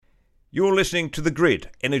You're listening to The Grid,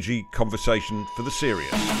 energy conversation for the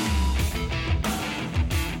serious.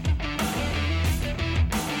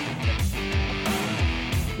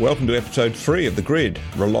 Welcome to episode 3 of The Grid,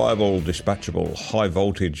 reliable, dispatchable,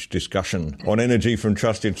 high-voltage discussion on energy from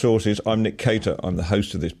trusted sources. I'm Nick Cater. I'm the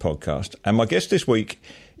host of this podcast. And my guest this week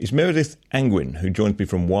is Meredith Angwin, who joins me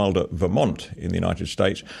from Wilder, Vermont in the United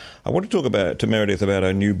States. I want to talk to Meredith about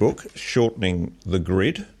her new book, Shortening the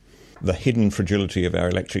Grid, the hidden fragility of our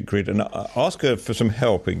electric grid, and ask her for some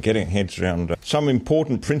help in getting heads around some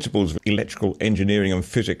important principles of electrical engineering and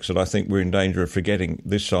physics that I think we're in danger of forgetting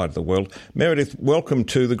this side of the world. Meredith, welcome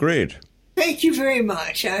to The Grid. Thank you very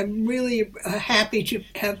much. I'm really happy to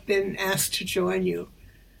have been asked to join you.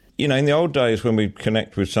 You know, in the old days when we'd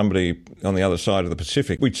connect with somebody on the other side of the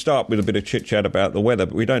Pacific, we'd start with a bit of chit-chat about the weather,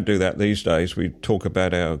 but we don't do that these days. We talk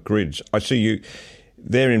about our grids. I see you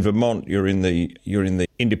there in Vermont. You're in the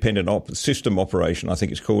independent system operation, I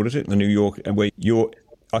think it's called, is it? The New York, and where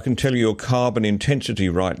I can tell you your carbon intensity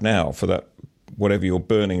right now for that, whatever you're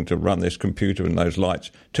burning to run this computer and those lights,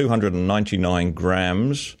 299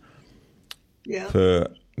 grams per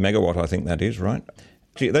megawatt, I think that is, right?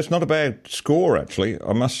 Gee, that's not a bad score, actually,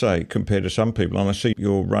 I must say, compared to some people. And I see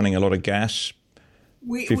you're running a lot of gas.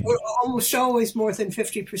 We're almost always more than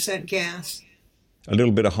 50% gas. A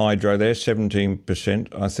little bit of hydro there, 17%,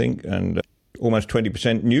 I think, and almost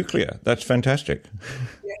 20% nuclear. That's fantastic.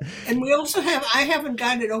 Yeah. And we also have, I haven't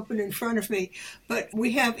got it open in front of me, but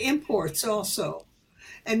we have imports also.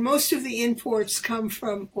 And most of the imports come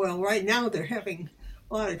from, well, right now they're having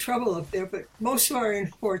a lot of trouble up there, but most of our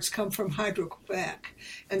imports come from Hydro-Quebec.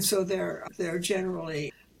 And so they're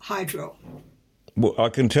generally hydro. Well, I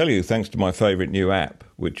can tell you, thanks to my favourite new app,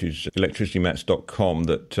 which is electricitymaps.com,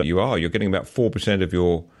 that you're getting about 4% of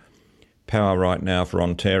your power right now for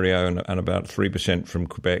Ontario and about 3% from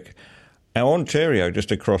Quebec. Our Ontario,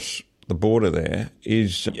 just across the border there,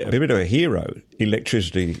 is a bit of a hero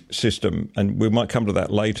electricity system, and we might come to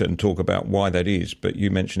that later and talk about why that is, but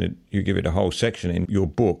you mentioned it, you give it a whole section in your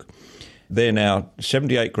book. They're now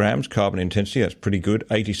 78 grams carbon intensity. That's pretty good.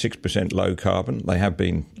 86% low carbon. They have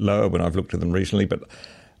been lower when I've looked at them recently, but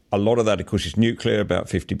a lot of that, of course, is nuclear, about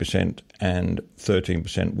 50%, and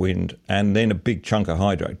 13% wind, and then a big chunk of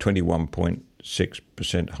hydro,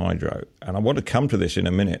 21.6% hydro. And I want to come to this in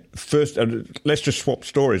a minute. First, let's just swap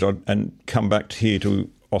stories and come back here to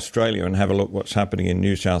Australia and have a look what's happening in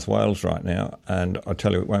New South Wales right now. And I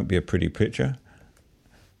tell you, it won't be a pretty picture.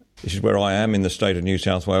 This is where I am in the state of New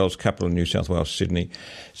South Wales, capital of New South Wales, Sydney.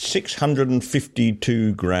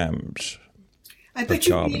 652 grams. I bet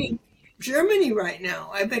you're beating Germany right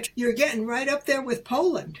now. I bet you're getting right up there with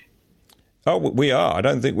Poland. Oh, we are. I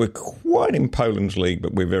don't think we're quite in Poland's league,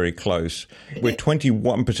 but we're very close. We're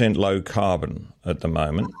 21% low carbon at the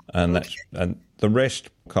moment, and the rest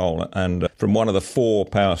coal. And from one of the 4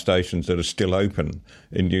 power stations that are still open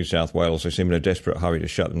in New South Wales, they seem in a desperate hurry to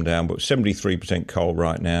shut them down. But 73% coal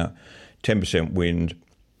right now, 10% wind,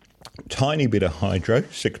 tiny bit of hydro,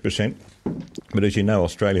 6%. But as you know,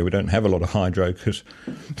 Australia, we don't have a lot of hydro because,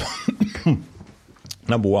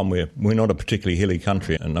 number one, we're not a particularly hilly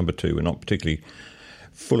country, and number two, we're not particularly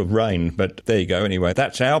full of rain. But there you go. Anyway,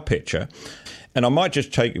 that's our picture. And I might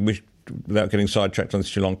just take, without getting sidetracked on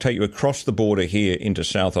this too long, take you across the border here into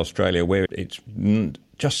South Australia, where it's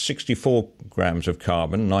just 64 grams of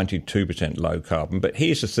carbon, 92% low carbon. But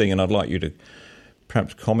here's the thing, and I'd like you to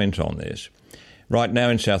perhaps comment on this. Right now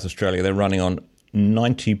in South Australia, they're running on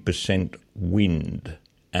 90% wind,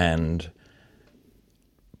 and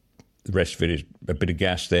the rest of it is a bit of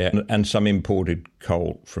gas there and some imported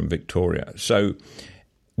coal from Victoria. So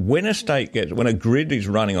when a grid is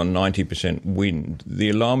running on 90% wind, the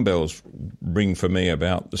alarm bells ring for me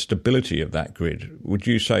about the stability of that grid. Would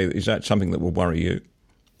you say, is that something that will worry you?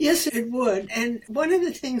 Yes, it would. And one of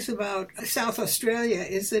the things about South Australia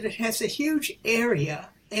is that it has a huge area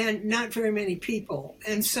and not very many people.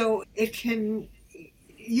 And so it can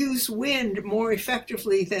use wind more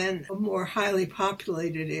effectively than a more highly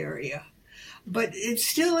populated area. But it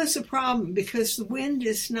still is a problem because the wind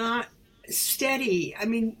is not steady. I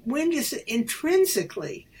mean, wind is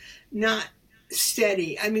intrinsically not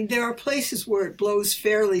steady. I mean, there are places where it blows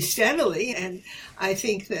fairly steadily, and I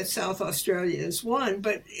think that South Australia is one,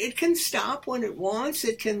 but it can stop when it wants.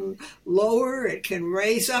 It can lower, it can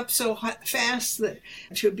raise up so fast that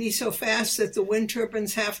the wind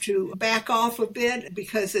turbines have to back off a bit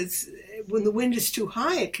because when the wind is too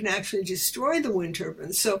high, it can actually destroy the wind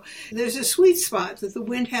turbines. So there's a sweet spot that the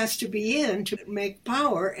wind has to be in to make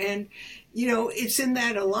power, and it's in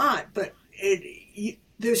that a lot, but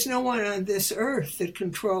there's no one on this earth that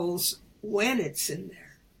controls when it's in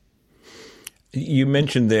there. You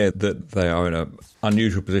mentioned there that they are in an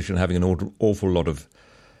unusual position, having an awful lot of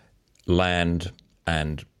land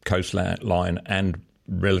and coastline and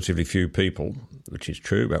relatively few people, which is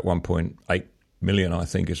true. About 1.8 million, I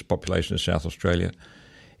think, is the population of South Australia.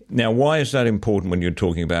 Now, why is that important when you're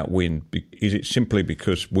talking about wind? Is it simply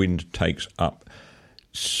because wind takes up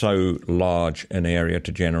so large an area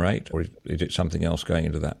to generate, or is it something else going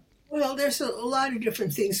into that? Well, there's a lot of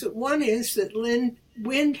different things. One is that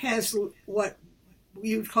wind has what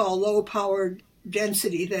you'd call low power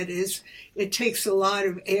density. That is, it takes a lot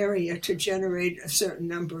of area to generate a certain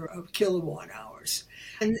number of kilowatt hours.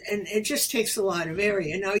 And it just takes a lot of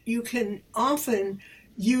area. Now, you can often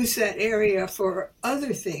use that area for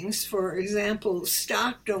other things. For example,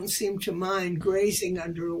 stock don't seem to mind grazing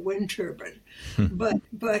under a wind turbine.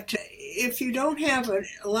 But if you don't have a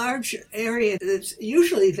large area that's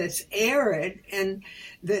arid and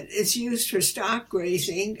that is used for stock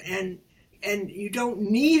grazing and you don't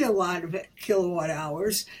need a lot of kilowatt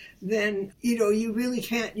hours, then, you really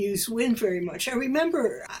can't use wind very much. I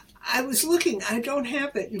remember I was looking, I don't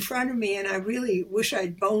have it in front of me, and I really wish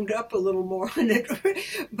I'd boned up a little more on it.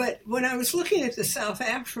 But when I was looking at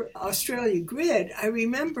the Australia grid, I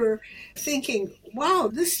remember thinking,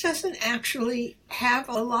 wow, this doesn't actually have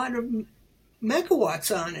a lot of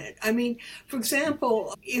megawatts on it. I mean, for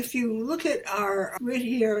example, if you look at our grid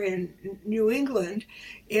here in New England,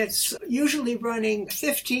 it's usually running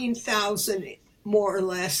 15,000 more or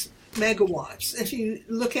less megawatts. If you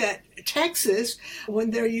look at Texas, when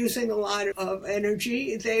they're using a lot of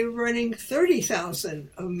energy, they're running 30,000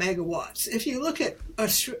 megawatts. If you look at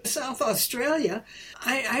South Australia,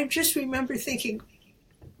 I just remember thinking,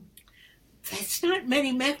 that's not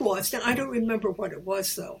many megawatts. Now, I don't remember what it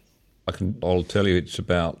was, though. I'll tell you it's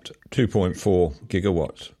about 2.4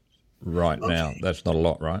 gigawatts right now. That's not a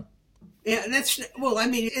lot, right? Yeah,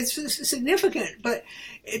 it's significant, but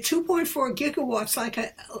 2.4 gigawatts,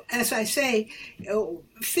 as I say,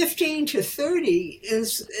 15 to 30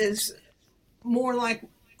 is more like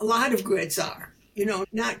a lot of grids are,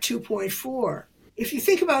 not 2.4. If you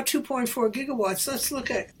think about 2.4 gigawatts, let's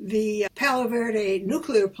look at the Palo Verde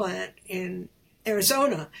nuclear plant in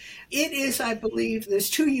Arizona. It is, I believe,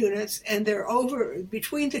 there's 2 units, and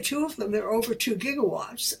between the two of them, they're over 2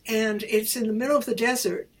 gigawatts, and it's in the middle of the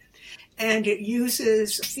desert. And it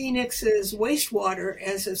uses Phoenix's wastewater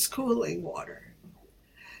as its cooling water.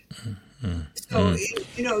 So,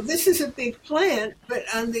 this is a big plant, but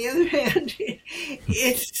on the other hand,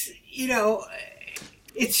 it's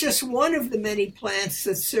just one of the many plants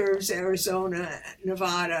that serves Arizona,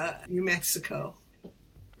 Nevada, New Mexico.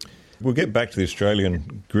 We'll get back to the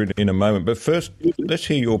Australian grid in a moment, but first, let's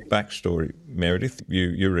hear your backstory, Meredith.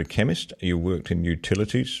 You're a chemist. You worked in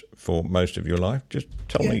utilities for most of your life. Just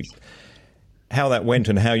tell me how that went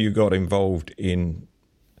and how you got involved in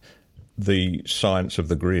the science of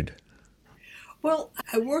the grid. Well,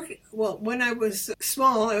 when I was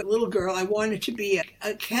small, a little girl, I wanted to be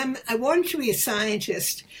I wanted to be a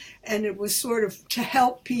scientist, and it was sort of to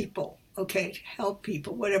help people. To help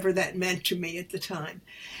people, whatever that meant to me at the time.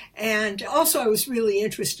 And also I was really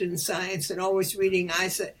interested in science and always reading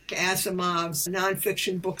Isaac Asimov's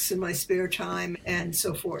nonfiction books in my spare time and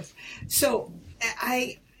so forth. So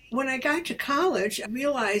when I got to college, I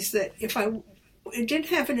realized that I didn't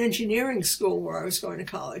have an engineering school where I was going to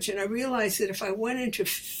college, and I realized that if I went into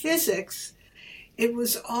physics, it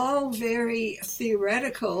was all very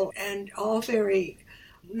theoretical and all very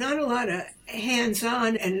not a lot of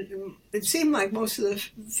hands-on, and it seemed like most of the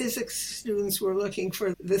physics students were looking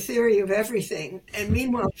for the theory of everything. And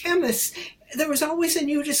meanwhile, chemists, there was always a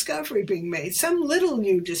new discovery being made, some little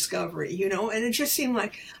new discovery, and it just seemed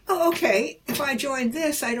like, oh, okay, if I join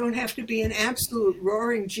this, I don't have to be an absolute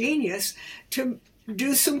roaring genius to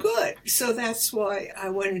do some good. So that's why I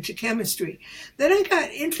went into chemistry. Then I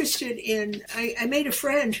got interested I made a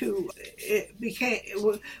friend who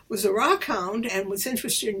was a rock hound and was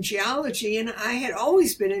interested in geology, and I had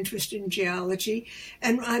always been interested in geology,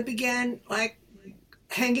 and I began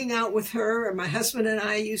hanging out with her, and my husband and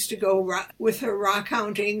I used to go with her rock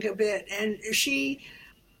hounding a bit, and she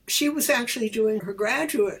was actually doing her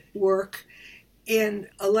graduate work in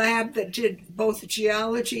a lab that did both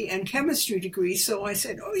geology and chemistry degrees. So I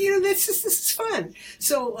said, this is fun.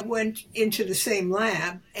 So I went into the same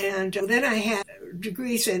lab, and then I had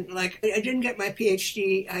degrees in, I didn't get my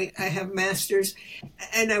PhD, I have master's,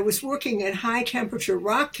 and I was working in high temperature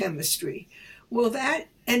rock chemistry. Well, that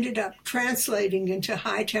ended up translating into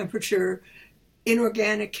high temperature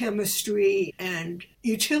inorganic chemistry and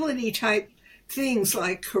utility type things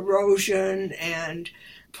like corrosion and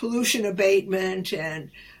pollution abatement and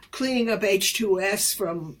cleaning up H2S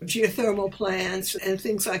from geothermal plants and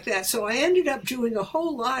things like that. So I ended up doing a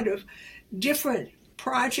whole lot of different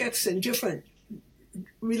projects and different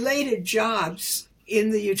related jobs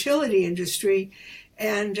in the utility industry.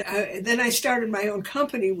 And then I started my own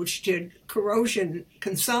company, which did corrosion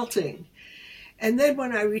consulting. And then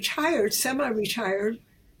when I retired, semi-retired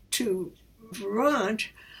to Vermont,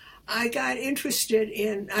 I got interested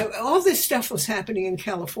in, all this stuff was happening in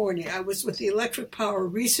California. I was with the Electric Power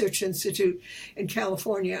Research Institute in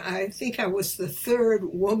California. I think I was the third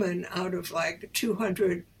woman out of like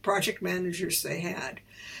 200 project managers they had.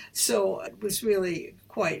 So it was really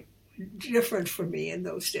quite different for me in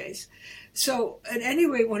those days. So at any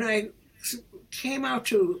rate, when I came out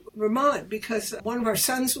to Vermont, because one of our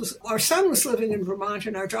son was living in Vermont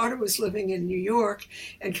and our daughter was living in New York,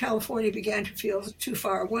 and California began to feel too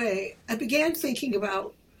far away, I began thinking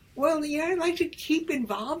about, well, yeah, I'd like to keep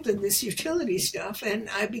involved in this utility stuff. And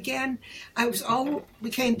I became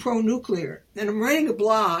pro-nuclear. And I'm writing a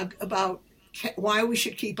blog about why we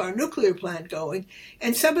should keep our nuclear plant going.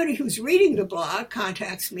 And somebody who's reading the blog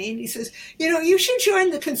contacts me and he says, you should join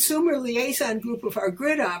the consumer liaison group of our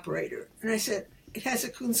grid operator. And I said, it has a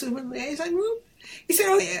consumer liaison group? He said,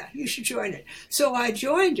 oh yeah, you should join it. So I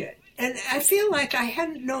joined it. And I feel like I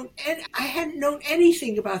hadn't known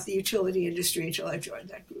anything about the utility industry until I joined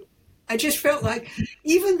that group. I just felt like,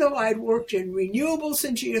 even though I'd worked in renewables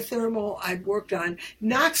and geothermal, I'd worked on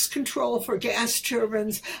NOx control for gas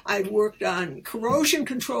turbines, I'd worked on corrosion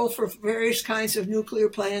control for various kinds of nuclear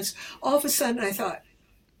plants, all of a sudden I thought,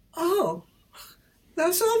 oh,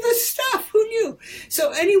 that's all this stuff, who knew?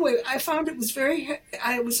 So anyway, I found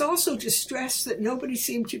I was also distressed that nobody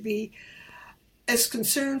seemed to be as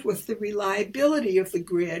concerned with the reliability of the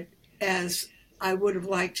grid as I would have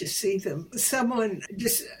liked to see them.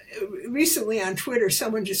 Recently on Twitter,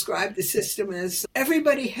 someone described the system as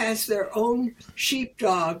everybody has their own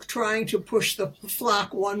sheepdog trying to push the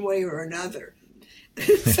flock one way or another.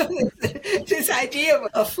 So this idea of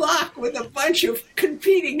a flock with a bunch of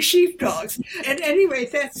competing sheepdogs. At any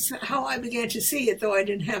rate, that's how I began to see it, though I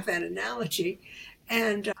didn't have that analogy.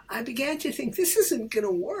 And I began to think, this isn't going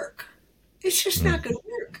to work. It's just not going to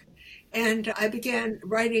work. And I began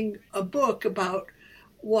writing a book about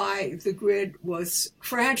why the grid was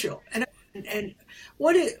fragile. And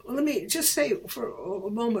let me just say for a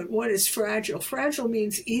moment, what is fragile? Fragile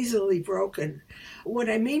means easily broken. What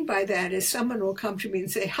I mean by that is someone will come to me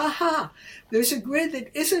and say, there's a grid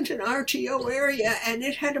that isn't an RTO area and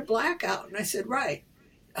it had a blackout. And I said, right,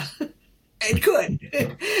 it could.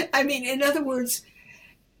 I mean, in other words,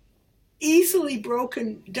 easily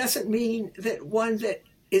broken doesn't mean that one that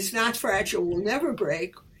is not fragile will never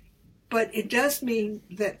break, but it does mean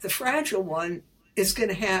that the fragile one is going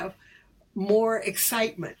to have more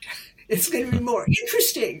excitement. It's going to be more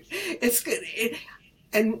interesting.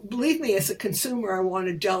 And believe me, as a consumer, I want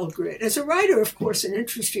a dull grid. As a writer, of course, an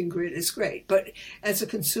interesting grid is great, but as a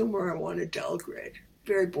consumer, I want a dull grid,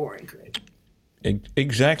 very boring grid.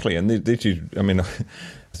 Exactly, and this is,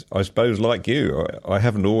 I suppose, like you, I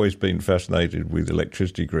haven't always been fascinated with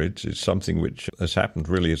electricity grids. It's something which has happened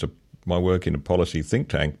really as my work in a policy think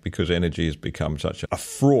tank, because energy has become such a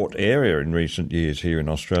fraught area in recent years here in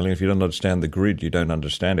Australia. If you don't understand the grid, you don't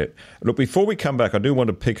understand it. Look, before we come back, I do want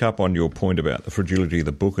to pick up on your point about the fragility of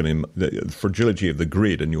the book and the fragility of the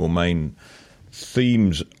grid and your main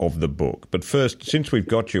themes of the book. But first, since we've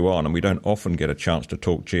got you on, and we don't often get a chance to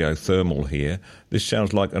talk geothermal here, this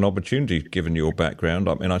sounds like an opportunity given your background.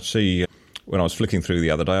 I see when I was flicking through the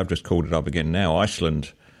other day, I've just called it up again now,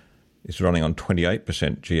 Iceland is running on 28%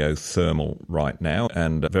 geothermal right now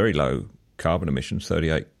and very low carbon emissions,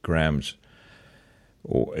 38 grams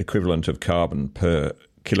or equivalent of carbon per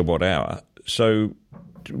kilowatt hour. So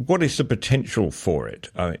what is the potential for it?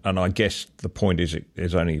 And I guess the point is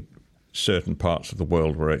there's only certain parts of the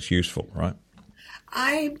world where it's useful, right?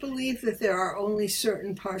 I believe that there are only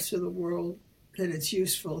certain parts of the world that it's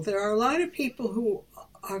useful. There are a lot of people who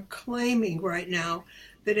are claiming right now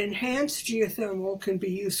that enhanced geothermal can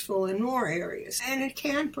be useful in more areas, and it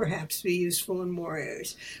can perhaps be useful in more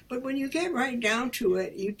areas. But when you get right down to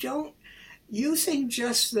it, using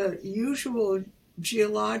just the usual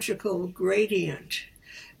geological gradient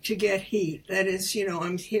to get heat. That is,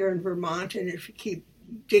 I'm here in Vermont, and if you keep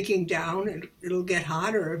digging down, it'll get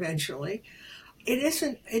hotter eventually. It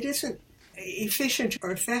isn't efficient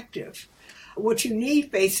or effective. what you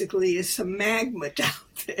need basically is some magma down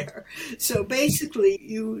there. So basically,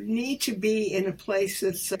 you need to be in a place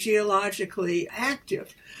that's geologically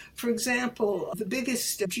active. For example, the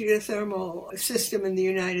biggest geothermal system in the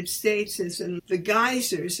United States is in the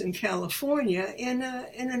geysers in California, in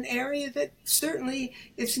an area that certainly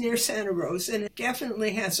is near Santa Rosa, and it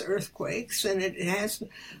definitely has earthquakes, and it has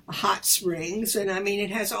hot springs, and I mean,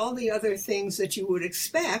 it has all the other things that you would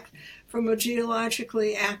expect from a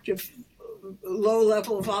geologically active,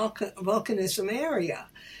 low-level volcanism area.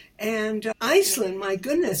 And Iceland, my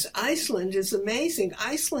goodness, Iceland is amazing.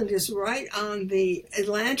 Iceland is right on the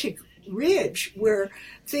Atlantic ridge where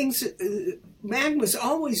magma's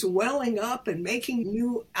always welling up and making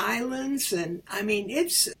new islands. And I mean,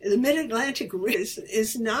 the mid-Atlantic ridge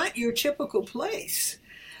is not your typical place.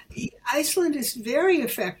 Iceland is very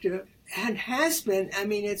effective and has been, I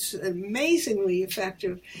mean, it's amazingly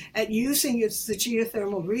effective at using the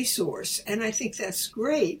geothermal resource. And I think that's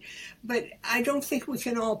great. But I don't think we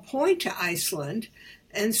can all point to Iceland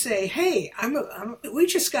and say, hey, we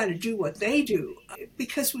just got to do what they do,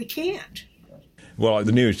 because we can't. Well,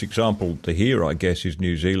 the nearest example to here, I guess, is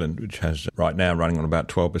New Zealand, which has right now running on about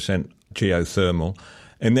 12% geothermal,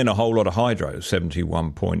 and then a whole lot of hydro,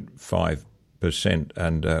 71.5%.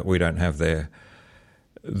 And we don't have their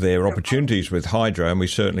opportunities with hydro, and we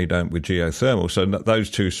certainly don't with geothermal. So those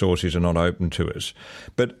two sources are not open to us.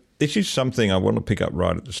 But this is something I want to pick up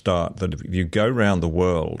right at the start, that if you go around the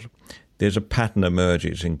world, there's a pattern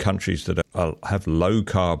emerges in countries that have low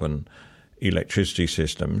carbon electricity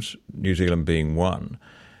systems, New Zealand being one,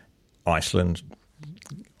 Iceland,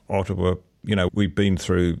 Ottawa, we've been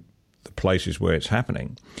through the places where it's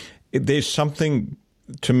happening. There's something,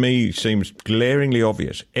 to me, seems glaringly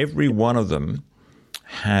obvious. Every one of them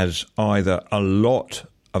has either a lot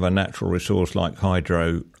of a natural resource like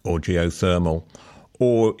hydro or geothermal,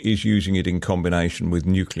 or is using it in combination with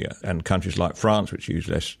nuclear. And countries like France, which use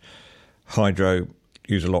less hydro,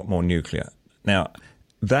 use a lot more nuclear. Now,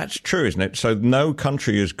 that's true, isn't it? So no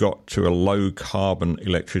country has got to a low-carbon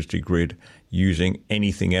electricity grid using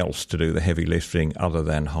anything else to do the heavy lifting other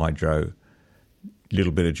than hydro, a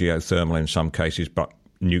little bit of geothermal in some cases, but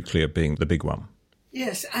nuclear being the big one.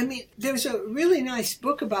 Yes, I mean, there's a really nice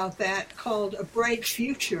book about that called A Bright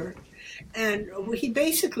Future. And he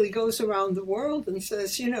basically goes around the world and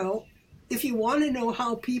says, if you want to know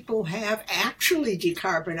how people have actually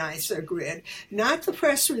decarbonized their grid, not the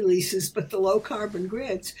press releases, but the low-carbon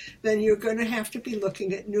grids, then you're going to have to be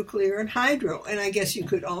looking at nuclear and hydro. And I guess you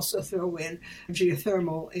could also throw in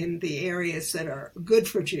geothermal in the areas that are good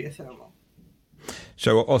for geothermal.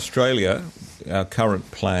 So Australia, our current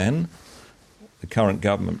plan, the current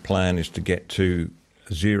government plan is to get to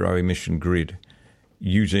a zero-emission grid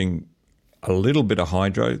using a little bit of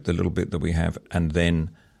hydro, the little bit that we have, and then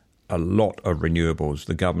a lot of renewables.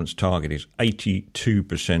 The government's target is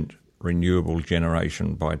 82% renewable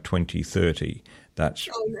generation by 2030. That's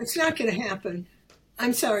not going to happen.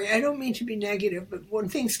 I'm sorry, I don't mean to be negative, but when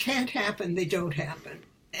things can't happen, they don't happen.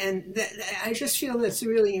 And I just feel that's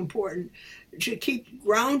really important to keep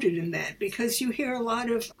grounded in that, because you hear a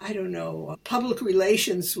lot of, public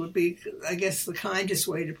relations would be, I guess, the kindest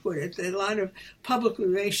way to put it. There are a lot of public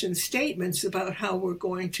relations statements about how we're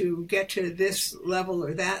going to get to this level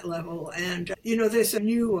or that level. And, there's a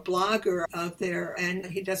new blogger out there, and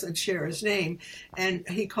he doesn't share his name, and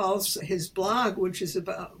he calls his blog, which is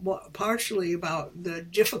partially about the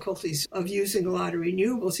difficulties of using a lot of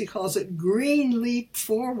renewables, he calls it Green Leap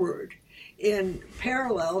Forward, in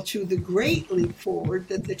parallel to the great leap forward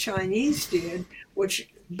that the Chinese did, which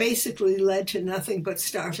basically led to nothing but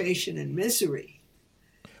starvation and misery.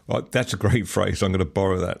 Well, that's a great phrase. I'm going to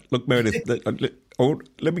borrow that. Look, Meredith,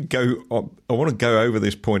 let me go. I want to go over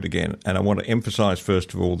this point again, and I want to emphasise,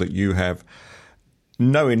 first of all, that you have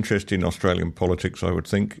no interest in Australian politics, I would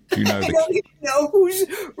think. Do you know I don't even know who's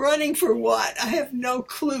running for what. I have no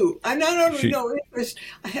clue. I'm not only no interest,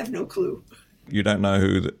 I have no clue. You don't know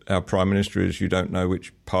who our Prime Minister is. You don't know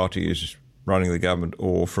which party is running the government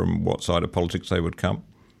or from what side of politics they would come.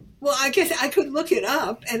 Well, I guess I could look it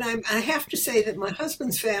up, and I have to say that my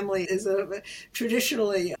husband's family is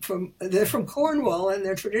traditionally they're from Cornwall, and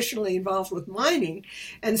they're traditionally involved with mining,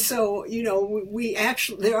 and so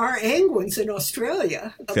there are Angwins in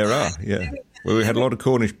Australia. There are, yeah. Well, we had a lot of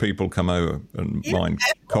Cornish people come over and mine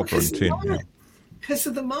copper and tin. Because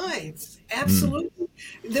of the mines, absolutely.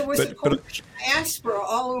 There was a Cornish diaspora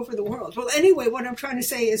all over the world. Well, anyway, what I'm trying to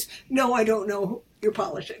say is, no, I don't know your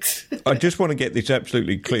politics. I just want to get this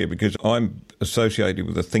absolutely clear, because I'm associated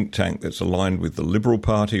with a think tank that's aligned with the Liberal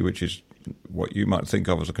Party, which is what you might think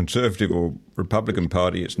of as a Conservative or Republican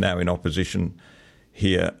Party. It's now in opposition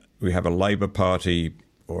here we have a Labour Party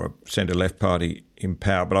or a centre-left party in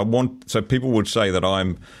power. But so people would say that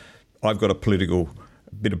I've got a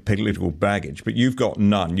bit of political baggage, but you've got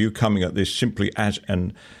none. You're coming at this simply as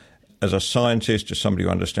a scientist, as somebody who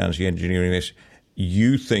understands the engineering of this.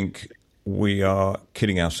 You think we are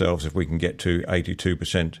kidding ourselves if we can get to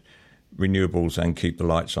 82% renewables and keep the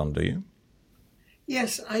lights on, do you?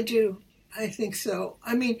 Yes, I do. I think so.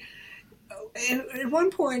 I mean, at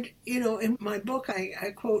one point, in my book,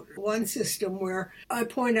 I quote one system where I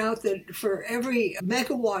point out that for every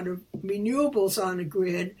megawatt of renewables on a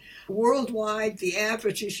grid, worldwide, the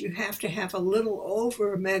average is you have to have a little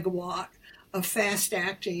over a megawatt of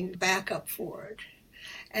fast-acting backup for it.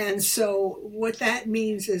 And so what that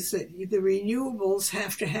means is that the renewables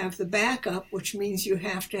have to have the backup, which means you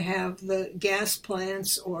have to have the gas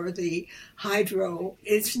plants or the hydro.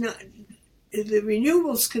 The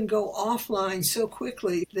renewables can go offline so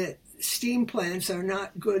quickly that steam plants are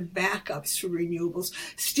not good backups for renewables.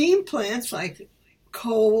 Steam plants like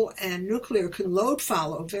coal and nuclear can load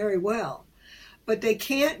follow very well, but they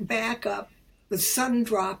can't back up the sudden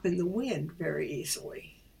drop in the wind very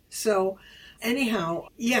easily. So anyhow,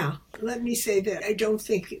 let me say that I don't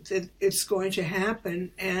think that it's going to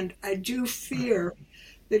happen, and I do fear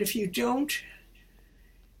that if you don't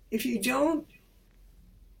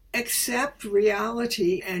accept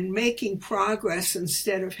reality and making progress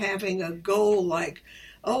instead of having a goal like,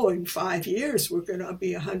 in 5 years we're going to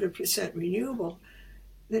be 100% renewable,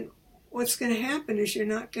 then what's going to happen is you're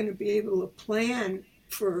not going to be able to plan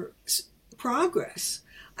for progress.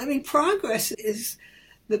 I mean, progress is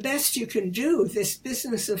the best you can do. This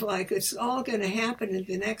business of it's all going to happen in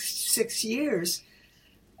the next 6 years,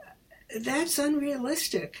 that's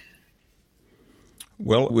unrealistic.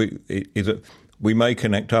 Well, we may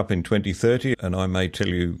connect up in 2030, and I may tell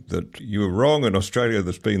you that you were wrong, and Australia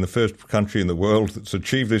that's been the first country in the world that's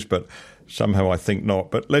achieved this, but somehow I think not.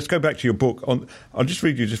 But let's go back to your book. I'll just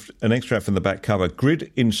read you just an extract from the back cover.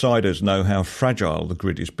 Grid insiders know how fragile the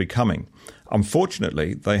grid is becoming.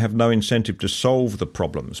 Unfortunately, they have no incentive to solve the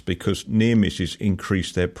problems because near misses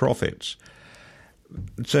increase their profits.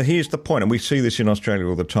 So here's the point, and we see this in Australia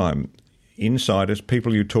all the time. Insiders,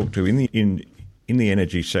 people you talk to in the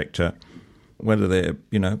energy sector, whether they're,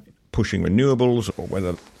 pushing renewables or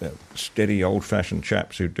whether they're steady old-fashioned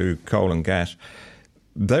chaps who do coal and gas,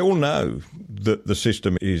 they all know that the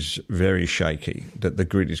system is very shaky, that the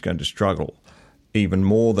grid is going to struggle even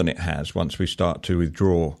more than it has once we start to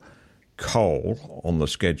withdraw coal on the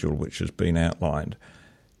schedule which has been outlined.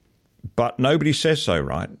 But nobody says so,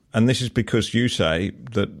 right? And this is because you say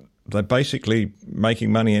that they're basically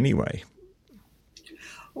making money anyway.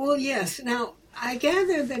 Well, yes. Now, I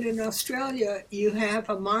gather that in Australia you have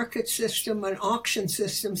a market system, an auction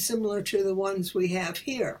system similar to the ones we have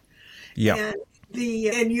here. Yeah.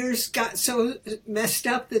 And yours got so messed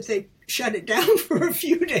up that they shut it down for a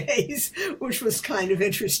few days, which was kind of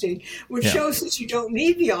interesting, which shows that you don't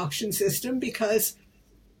need the auction system because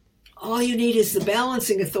all you need is the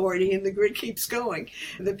balancing authority and the grid keeps going,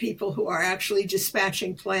 the people who are actually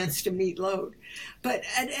dispatching plants to meet load. But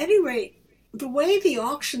at any rate, the way the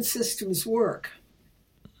auction systems work,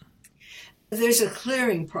 there's a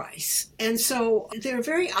clearing price. And so they're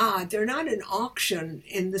very odd. They're not an auction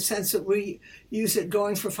in the sense that we use it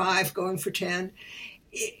going for 5, going for 10.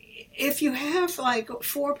 If you have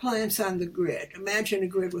 4 plants on the grid, imagine a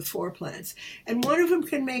grid with 4 plants, and one of them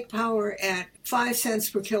can make power at 5 cents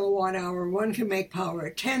per kilowatt hour, one can make power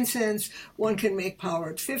at 10 cents, one can make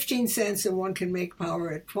power at 15 cents, and one can make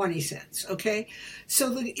power at 20 cents, okay?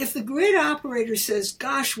 So if the grid operator says,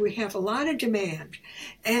 gosh, we have a lot of demand,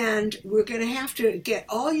 and we're going to have to get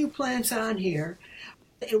all you plants on here,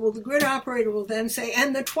 the grid operator will then say,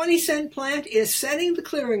 and the 20-cent plant is setting the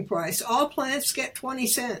clearing price. All plants get 20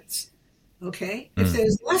 cents. Okay? If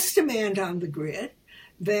there's less demand on the grid,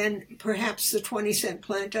 then perhaps the 20-cent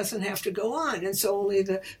plant doesn't have to go on. And so only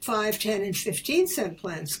the 5, 10, and 15-cent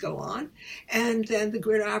plants go on. And then the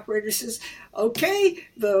grid operator says, okay,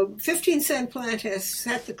 the 15-cent plant has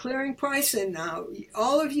set the clearing price, and now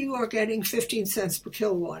all of you are getting 15 cents per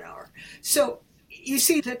kilowatt hour. So you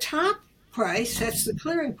see, the top price, that's the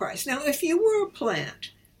clearing price. Now, if you were a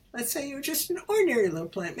plant, let's say you're just an ordinary little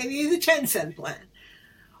plant, maybe you're the 10-cent plant,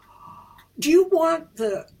 do you want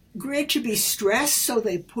the grid to be stressed so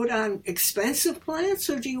they put on expensive plants,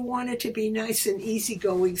 or do you want it to be nice and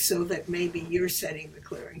easygoing so that maybe you're setting the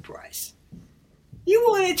clearing price? You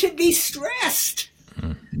want it to be stressed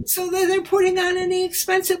so that they're putting on any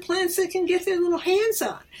expensive plants they can get their little hands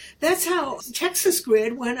on. That's how Texas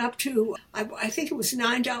grid went up to, I think it was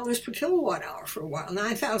 $9 per kilowatt hour for a while,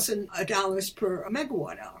 $9,000 per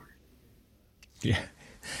megawatt hour. Yeah.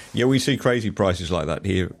 Yeah, we see crazy prices like that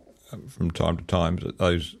here from time to time.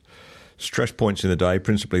 Those stress points in the day,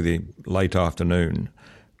 principally the late afternoon,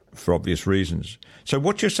 for obvious reasons. So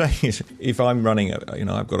what you're saying is, if I'm running,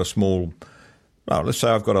 I've got a small, let's say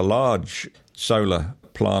I've got a large solar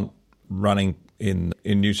plant running in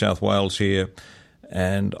New South Wales here,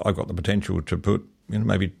 and I've got the potential to put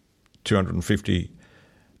maybe 250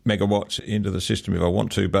 megawatts into the system if I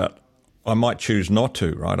want to, but I might choose not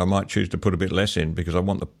to, right? I might choose to put a bit less in because I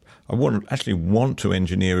want to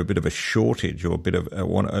engineer a bit of a shortage or a bit of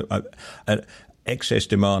an excess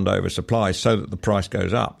demand over supply so that the price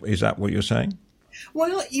goes up. Is that what you're saying?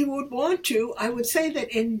 Well, you would want to. I would say that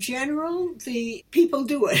in general, the people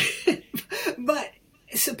do it. But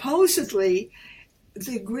supposedly,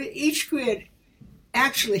 each grid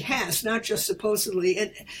actually has, not just supposedly,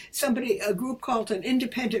 and a group called an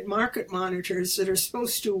independent market monitors that are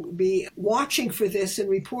supposed to be watching for this and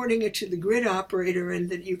reporting it to the grid operator, and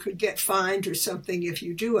that you could get fined or something if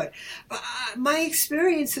you do it. But my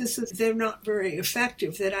experience is that they're not very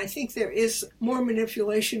effective, that I think there is more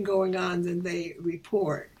manipulation going on than they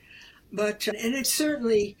report. But, and it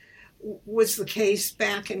certainly was the case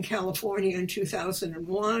back in California in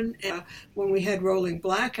 2001 when we had rolling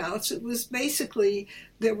blackouts. It was basically,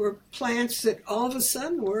 there were plants that all of a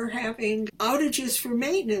sudden were having outages for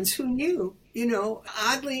maintenance. Who knew?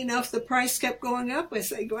 Oddly enough, the price kept going up as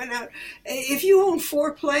they went out. If you own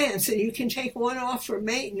 4 plants and you can take one off for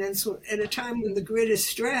maintenance at a time when the grid is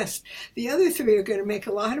stressed, the other 3 are going to make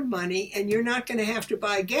a lot of money, and you're not going to have to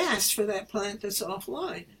buy gas for that plant that's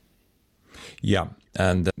offline. Yeah,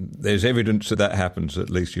 and there's evidence that happens. At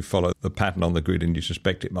least you follow the pattern on the grid and you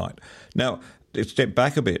suspect it might. Now, let's step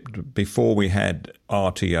back a bit. Before we had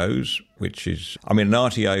RTOs, which is, an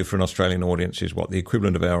RTO for an Australian audience is the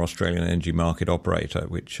equivalent of our Australian energy market operator,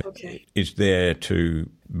 which is there to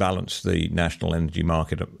balance the national energy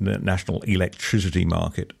market, national electricity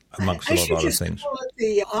market, amongst a lot of other things. I should just call it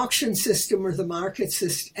the auction system or the market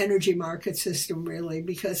system, energy market system, really,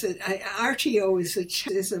 because RTO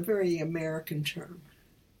is a very American term.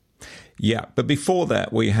 Yeah, but before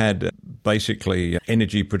that, we had basically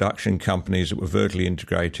energy production companies that were vertically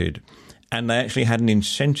integrated, and they actually had an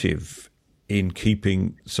incentive in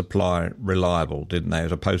keeping supply reliable, didn't they,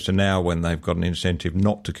 as opposed to now when they've got an incentive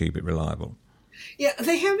not to keep it reliable. Yeah,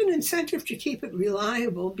 they have an incentive to keep it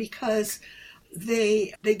reliable because there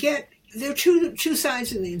are two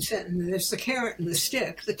sides of the incentive. There's the carrot and the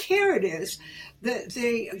stick. The carrot is that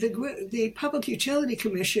the Public Utility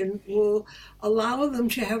Commission will allow them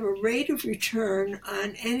to have a rate of return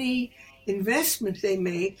on any investment they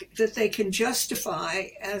make that they can justify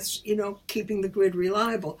as, keeping the grid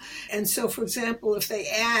reliable. And so, for example, if they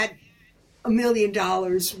add $1 million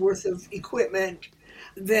worth of equipment,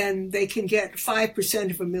 then they can get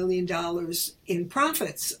 5% of $1 million in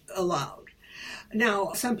profits allowed.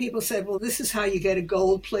 Now, some people said, well, this is how you get a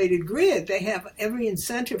gold-plated grid. They have every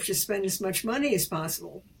incentive to spend as much money as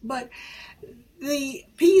possible. But the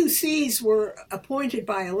PUCs were appointed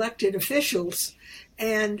by elected officials,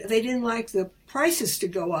 and they didn't like the prices to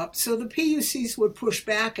go up. So the PUCs would push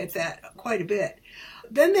back at that quite a bit.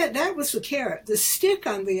 Then that was the carrot. The stick,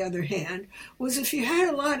 on the other hand, was if you had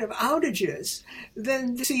a lot of outages,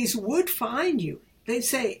 then the PUCs would fine you. They'd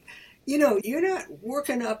say, you're not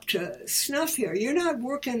working up to snuff here. You're not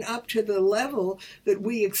working up to the level that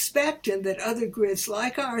we expect and that other grids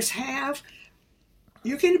like ours have.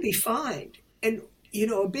 You're going to be fined. And,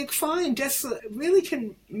 a big fine just really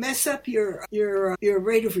can mess up your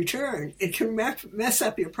rate of return. It can mess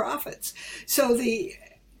up your profits. So the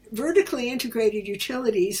vertically integrated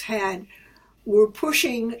utilities were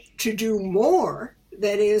pushing to do more,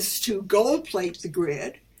 that is, to gold plate the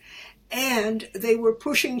grid. And they were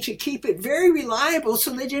pushing to keep it very reliable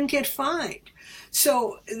so they didn't get fined.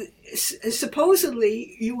 So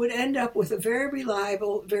supposedly you would end up with a very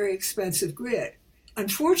reliable, very expensive grid.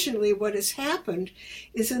 Unfortunately, what has happened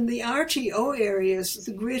is in the RTO areas,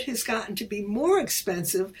 the grid has gotten to be more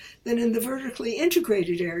expensive than in the vertically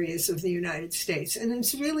integrated areas of the United States. And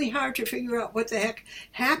it's really hard to figure out what the heck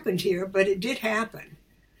happened here, but it did happen.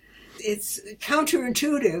 It's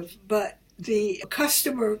counterintuitive, but the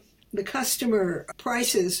customer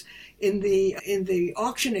prices in the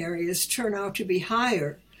auction areas turn out to be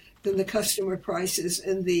higher than the customer prices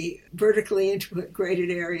in the vertically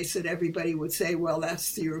integrated areas that everybody would say, well,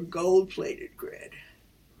 that's your gold-plated grid.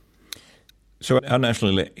 So our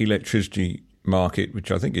national electricity market,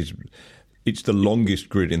 which I think it's the longest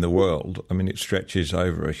grid in the world. It stretches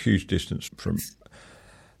over a huge distance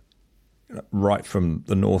right from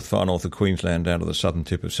the far north of Queensland down to the southern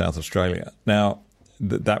tip of South Australia. Now,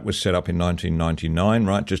 that was set up in 1999,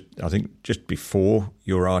 right? I think just before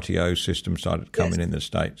your RTO system started coming in the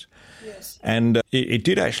States. Yes. And it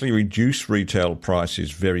did actually reduce retail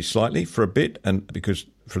prices very slightly for a bit, and because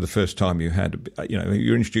for the first time you're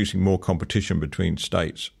introducing more competition between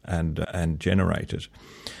states and generators.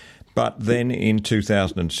 But then in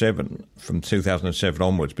 2007, from 2007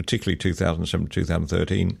 onwards, particularly 2007 to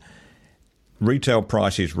 2013, retail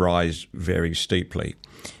prices rise very steeply.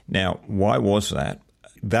 Now, why was that?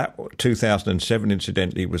 That 2007,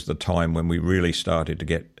 incidentally, was the time when we really started to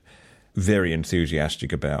get very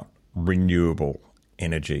enthusiastic about renewable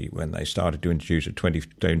energy, when they started to introduce a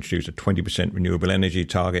 20% renewable energy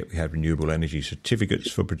target. We had renewable energy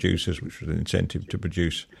certificates for producers, which was an incentive to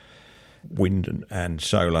produce wind and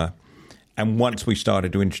solar. And once we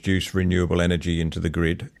started to introduce renewable energy into the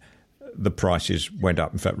grid, the prices went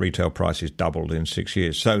up. In fact, retail prices doubled in 6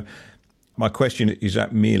 years. So my question is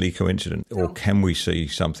that merely coincident, or can we see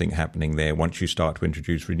something happening there once you start to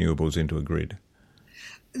introduce renewables into a grid?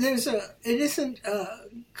 It isn't a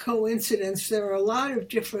coincidence. There are a lot of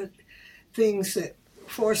different things that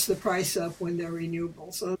force the price up when they're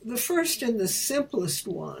renewable. So the first and the simplest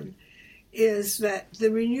one is that the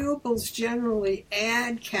renewables generally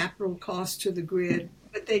add capital costs to the grid,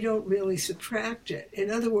 but they don't really subtract it. In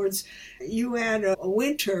other words, you add a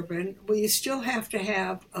wind turbine, well, you still have to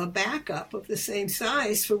have a backup of the same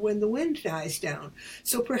size for when the wind dies down.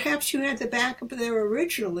 So perhaps you had the backup there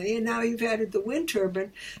originally, and now you've added the wind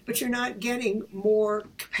turbine, but you're not getting more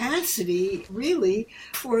capacity, really,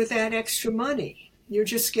 for that extra money. You're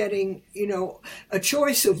just getting, a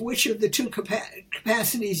choice of which of the two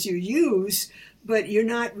capacities you use, but you're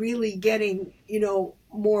not really getting,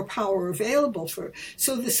 more power available for.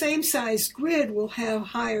 So the same size grid will have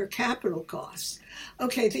higher capital costs.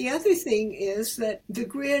 Okay, the other thing is that the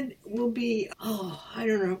grid will be, I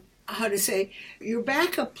don't know how to say, your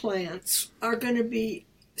backup plants are going to be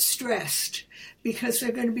stressed because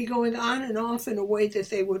they're going to be going on and off in a way that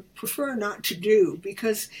they would prefer not to do,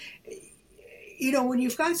 because when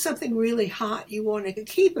you've got something really hot, you want to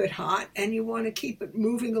keep it hot and you want to keep it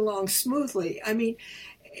moving along smoothly. I mean,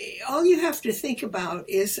 all you have to think about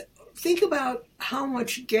how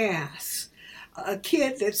much gas a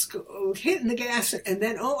kid that's hitting the gas and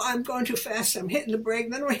then, I'm going too fast, I'm hitting the brake,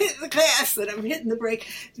 then I'm hitting the gas, then I'm hitting the brake.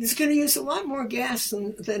 It's going to use a lot more gas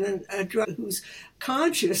than a driver who's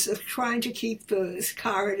conscious of trying to keep the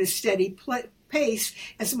car at a steady pace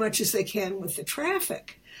as much as they can with the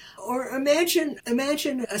traffic. Or imagine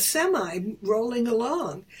a semi rolling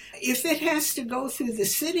along. If it has to go through the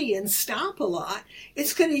city and stop a lot,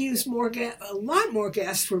 it's going to use a lot more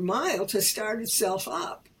gas per mile to start itself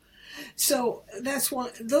up. So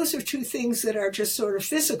those are two things that are just sort of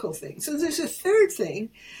physical things. So there's a third thing,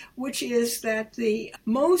 which is that the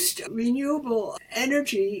most renewable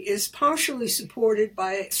energy is partially supported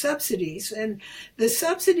by subsidies. And the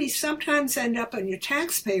subsidies sometimes end up on your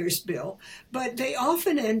taxpayer's bill, but they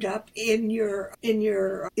often end up in your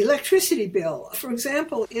electricity bill. For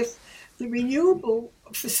example, if the renewable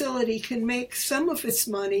facility can make some of its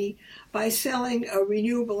money by selling a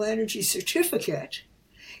renewable energy certificate,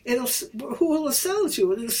 who will it sell it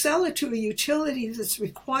to? It'll sell it to a utility that's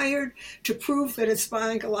required to prove that it's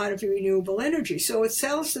buying a lot of renewable energy. So it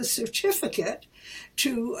sells the certificate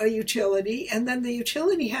to a utility, and then the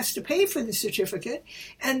utility has to pay for the certificate,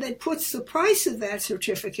 and then puts the price of that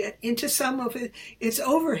certificate into some of its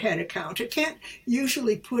overhead account. It can't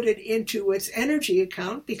usually put it into its energy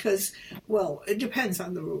account because, it depends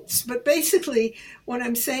on the rules. But basically, what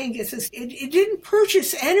I'm saying is it didn't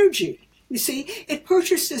purchase energy. You see, it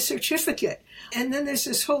purchased a certificate. And then there's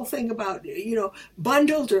this whole thing about,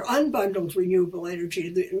 bundled or unbundled renewable energy,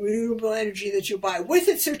 the renewable energy that you buy with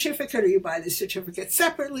its certificate or you buy the certificate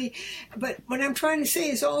separately. But what I'm trying to say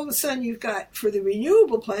is all of a sudden you've got, for the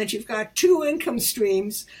renewable plant, you've got two income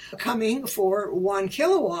streams coming for 1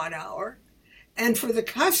 kilowatt hour. And for the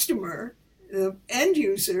customer, the end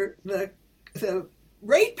user, the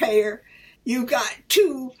ratepayer, you've got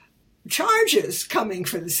two charges coming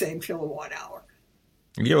for the same kilowatt hour.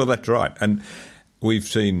 Yeah, well, that's right. And we've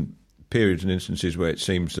seen periods and instances where it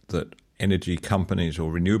seems that energy companies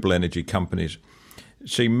or renewable energy companies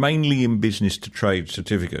seem mainly in business to trade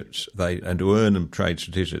certificates and to earn and trade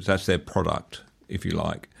certificates. That's their product, if you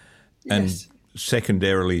like. And yes.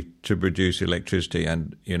 Secondarily, to produce electricity.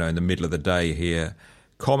 And, in the middle of the day here,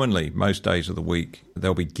 commonly, most days of the week,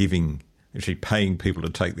 they'll be actually paying people to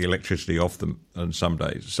take the electricity off them on some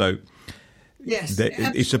days. So yes,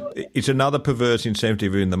 it's another perverse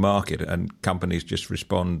incentive in the market, and companies just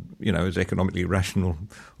respond, as economically rational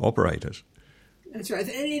operators. That's right.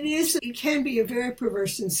 And it can be a very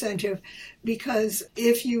perverse incentive, because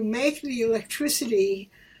if you make the electricity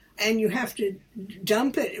and you have to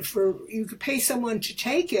dump it you could pay someone to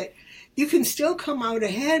take it, you can still come out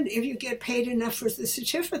ahead if you get paid enough for the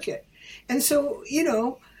certificate. And so,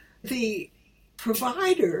 the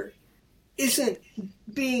provider isn't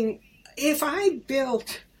if I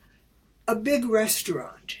built a big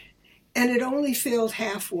restaurant and it only filled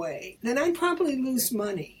halfway, then I'd probably lose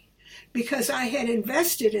money, because I had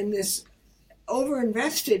overinvested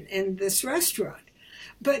in this restaurant.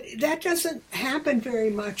 But that doesn't happen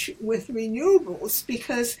very much with renewables,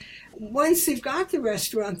 because once they've got the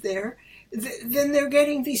restaurant there, then they're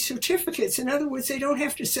getting these certificates. In other words, they don't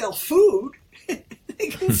have to sell food. They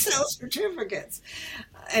can sell certificates.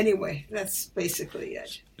 Anyway, that's basically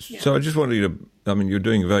it. Yeah. So I just wanted you to, you're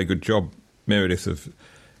doing a very good job, Meredith, of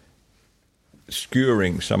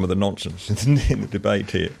skewering some of the nonsense in the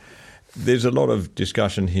debate here. There's a lot of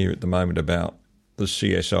discussion here at the moment about the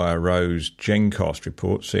CSIRO's GenCost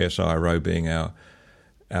report, CSIRO being our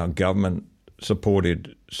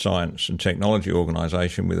government-supported science and technology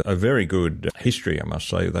organisation with a very good history, I must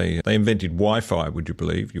say. They invented Wi-Fi, would you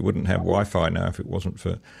believe? You wouldn't have Wi-Fi now if it wasn't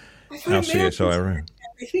for our CSIRO.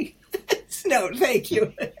 No, thank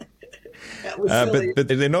you. That was silly. But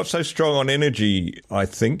they're not so strong on energy, I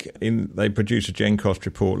think. They produce a GenCost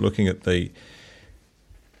report looking at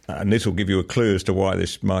and this will give you a clue as to why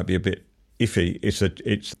this might be a bit iffy. It's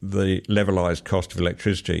the levelised cost of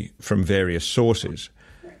electricity from various sources.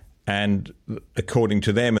 And according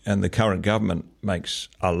to them, and the current government makes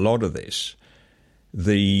a lot of this,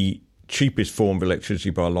 the cheapest form of electricity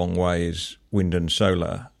by a long way is wind and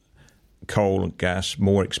solar. Coal and gas,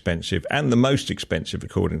 more expensive. And the most expensive,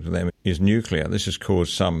 according to them, is nuclear. This has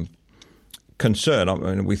caused some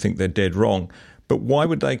concern. We think they're dead wrong. But why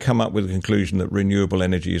would they come up with the conclusion that renewable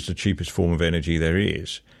energy is the cheapest form of energy there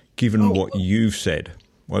is, given what you've said,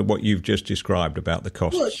 what you've just described about the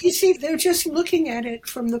costs? Well, you see, they're just looking at it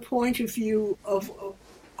from the point of view of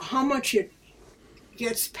how much it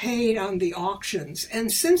gets paid on the auctions.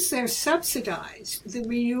 And since they're subsidized, the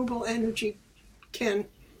renewable energy can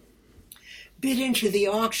bid into the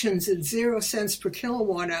auctions at 0 cents per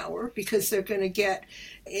kilowatt hour, because they're going to get,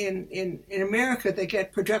 in America, they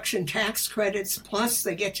get production tax credits, plus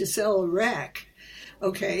they get to sell a REC.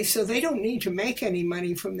 Okay, so they don't need to make any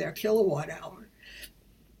money from their kilowatt hour.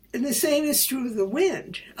 And the same is true of the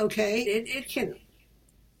wind, okay? It can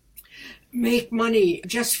make money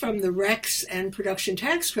just from the RECs and production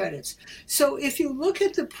tax credits. So if you look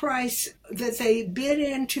at the price that they bid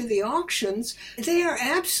into the auctions, they are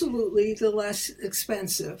absolutely the less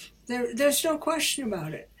expensive. There's no question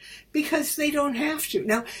about it, because they don't have to.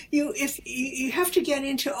 Now, you have to get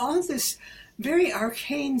into all this very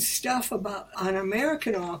arcane stuff on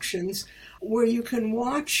American auctions, where you can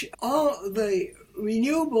watch all the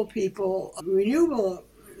renewable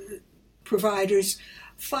providers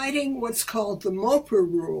fighting what's called the MOPR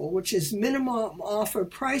rule, which is minimum offer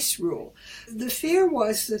price rule. The fear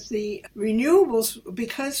was that the renewables,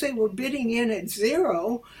 because they were bidding in at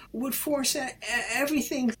zero, would force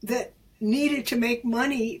everything that needed to make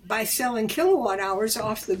money by selling kilowatt hours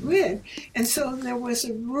off the grid. And so there was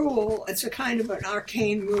a rule. It's a kind of an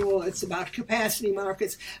arcane rule. It's about capacity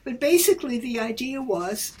markets. But basically the idea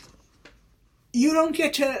was you don't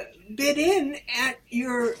get to bid in at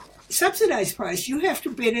your subsidized price. You have to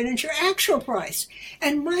bid in at your actual price.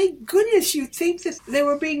 And my goodness, you'd think that they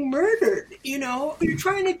were being murdered. You're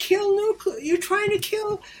trying to kill you're trying to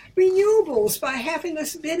kill renewables by having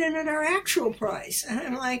us bid in at our actual price. And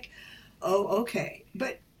I'm like, oh, okay.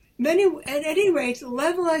 But at any rate, the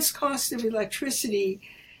levelized cost of electricity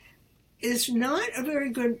is not a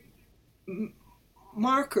very good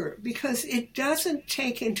marker, because it doesn't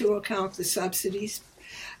take into account the subsidies,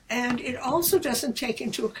 and it also doesn't take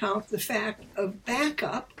into account the fact of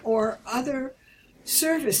backup or other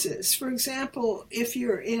services. For example, if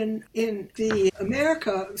you're in the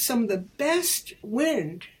America, some of the best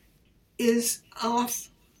wind is off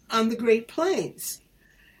on the Great Plains.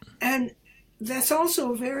 And that's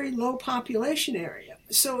also a very low population area.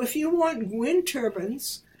 So if you want wind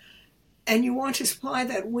turbines and you want to supply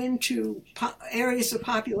that wind to areas of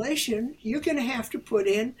population, you're going to have to put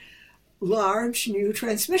in large new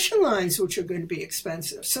transmission lines, which are going to be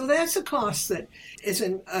expensive. So that's a cost that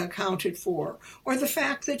isn't accounted for. Or the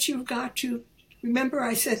fact that you've got to, remember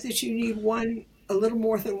I said that you need a little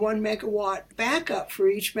more than 1 megawatt backup for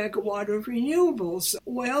each megawatt of renewables.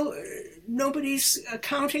 Well, nobody's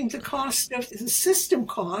accounting the system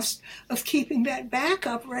cost of keeping that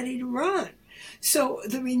backup ready to run. So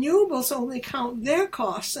the renewables only count their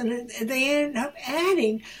costs, and they end up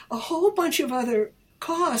adding a whole bunch of other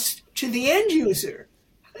costs to the end user.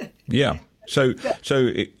 Yeah. So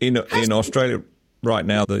in Australia right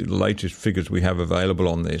now, the latest figures we have available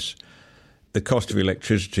on this, the cost of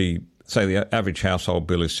electricity, say the average household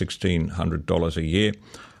bill is $1,600 a year.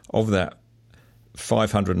 Of that,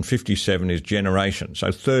 $557 is generation. So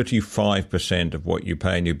 35% of what you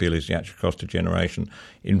pay in your bill is the actual cost of generation.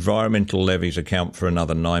 Environmental levies account for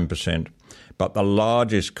another 9%. But the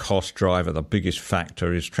largest cost driver, the biggest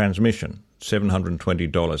factor, is transmission,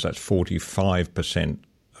 $720. That's 45%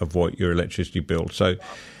 of what your electricity bill. So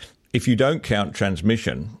if you don't count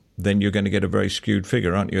transmission, then you're going to get a very skewed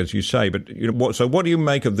figure, aren't you, as you say? But what do you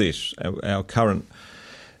make of this? Our current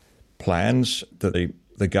plans that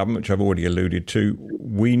the government, which I've already alluded to,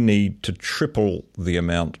 we need to triple the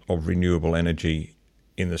amount of renewable energy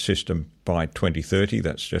in the system by 2030.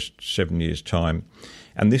 That's just 7 years' time.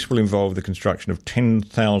 And this will involve the construction of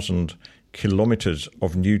 10,000 kilometres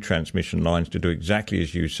of new transmission lines to do exactly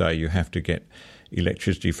as you say. You have to get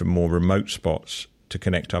electricity from more remote spots to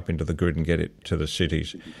connect up into the grid and get it to the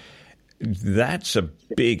cities. That's a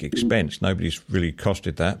big expense. Nobody's really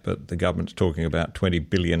costed that, but the government's talking about $20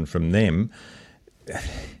 billion from them.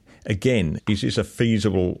 Again, is this a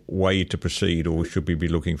feasible way to proceed, or should we be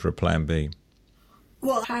looking for a plan B?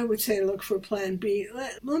 Well, I would say look for plan B.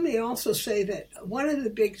 Let me also say that one of the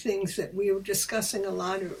big things that we were discussing a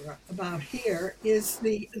lot about here is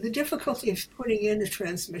the difficulty of putting in a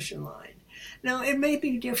transmission line. Now, it may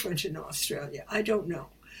be different in Australia. I don't know.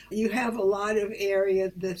 You have a lot of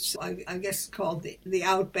area that's, I guess, called the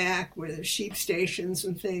outback, where there's sheep stations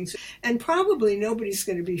and things. And probably nobody's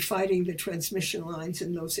going to be fighting the transmission lines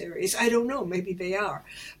in those areas. I don't know. Maybe they are.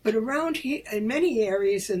 But around here, in many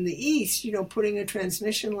areas in the east, putting a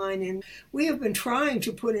transmission line in, we have been trying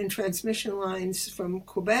to put in transmission lines from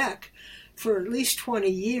Quebec for at least 20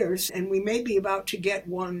 years, and we may be about to get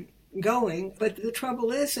one going. But the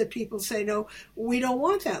trouble is that people say, no, we don't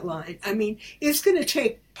want that line. I mean, it's going to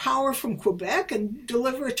take power from Quebec and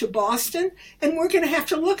deliver it to Boston, and we're going to have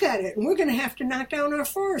to look at it, and we're going to have to knock down our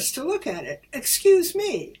forests to look at it. Excuse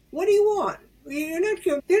me, what do you want? You're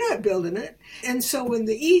not building it. And so in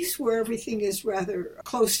the east, where everything is rather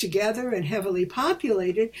close together and heavily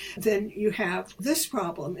populated, then you have this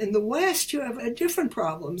problem. In the west, you have different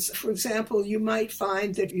problems. For example, you might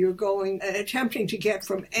find that you're attempting to get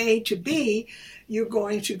from A to B, you're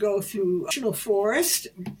going to go through national forest,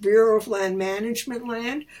 Bureau of Land Management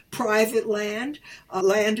land, private land,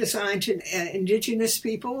 land assigned to indigenous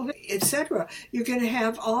people, etc. You're going to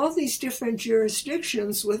have all these different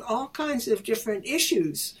jurisdictions with all kinds of different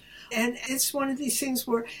issues. And it's one of these things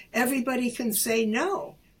where everybody can say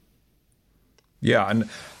no. Yeah, and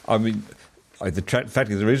I mean, the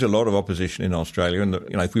fact is there is a lot of opposition in Australia, and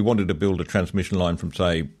if we wanted to build a transmission line from,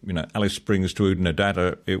 say, Alice Springs to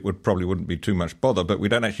Oodnadatta, it probably wouldn't be too much bother. But we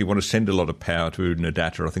don't actually want to send a lot of power to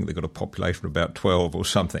Oodnadatta. I think they've got a population of about 12 or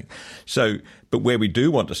something. So, but where we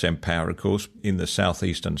do want to send power, of course, in the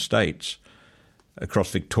southeastern states,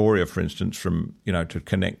 across Victoria, for instance, from to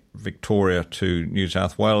connect Victoria to New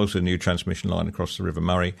South Wales, a new transmission line across the River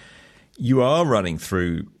Murray. You are running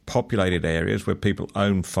through populated areas where people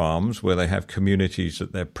own farms, where they have communities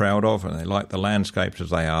that they're proud of and they like the landscapes as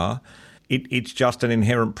they are. It's just an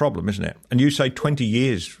inherent problem, isn't it? And you say 20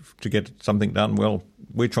 years to get something done. Well,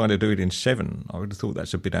 we're trying to do it in 7. I would have thought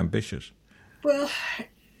that's a bit ambitious. Well,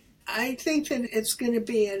 I think that it's going to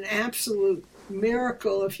be an absolute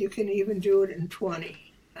miracle if you can even do it in 20.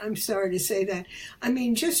 I'm sorry to say that. I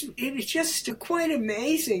mean, it's just quite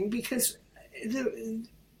amazing because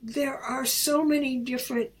there are so many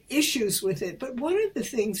different issues with it. But one of the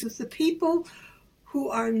things is the people who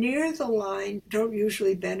are near the line don't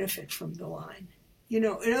usually benefit from the line. In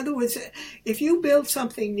other words, if you build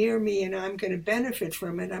something near me and I'm going to benefit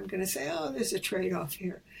from it, I'm going to say, oh, there's a trade-off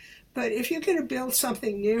here. But if you're going to build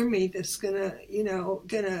something near me that's going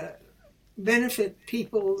to benefit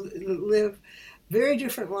people that live very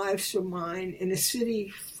different lives from mine in a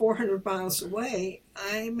city 400 miles away,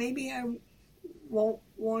 I won't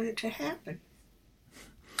want it to happen.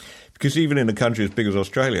 Because even in a country as big as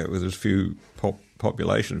Australia, with as few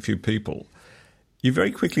population, few people, you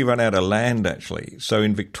very quickly run out of land, actually. So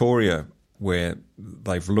in Victoria, where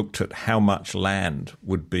they've looked at how much land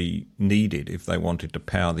would be needed if they wanted to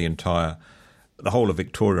power the whole of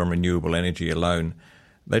Victoria on renewable energy alone,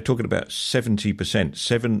 they're talking about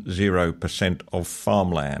 70% of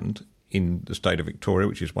farmland in the state of Victoria,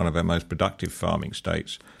 which is one of our most productive farming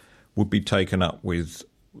states, would be taken up with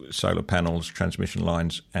solar panels, transmission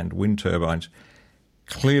lines and wind turbines.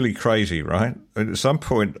 clearly crazy, right? And at some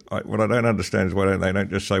point, what I don't understand is why they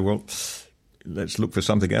don't just say, well, let's look for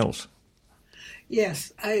something else.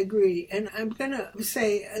 Yes, I agree. And I'm going to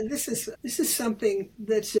say this is something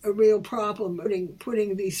that's a real problem,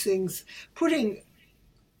 putting these things, putting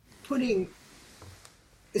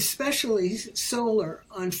especially solar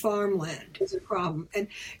on farmland is a problem. And,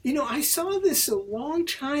 I saw this a long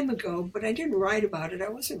time ago, but I didn't write about it. I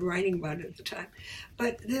wasn't writing about it at the time.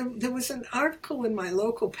 But there was an article in my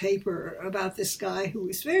local paper about this guy who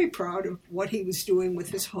was very proud of what he was doing with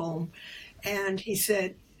his home. And he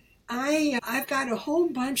said, I've got a whole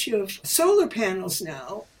bunch of solar panels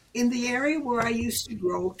now in the area where I used to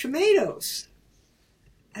grow tomatoes.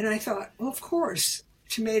 And I thought, well, of course,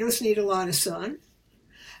 tomatoes need a lot of sun.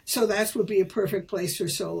 So that would be a perfect place for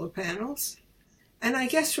solar panels. And I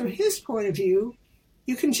guess from his point of view,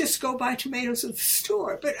 you can just go buy tomatoes at the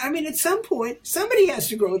store. But I mean, at some point, somebody has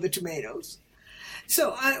to grow the tomatoes.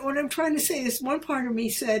 So what I'm trying to say is one part of me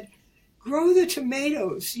said, grow the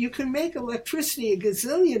tomatoes. You can make electricity a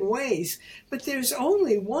gazillion ways, but there's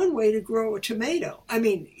only one way to grow a tomato. I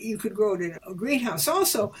mean, you could grow it in a greenhouse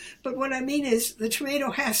also, but what I mean is the tomato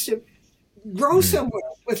has to grow somewhere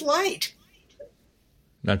with light.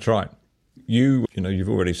 That's right. You've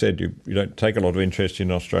already said you don't take a lot of interest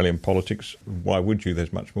in Australian politics. Why would you?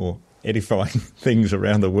 There's much more edifying things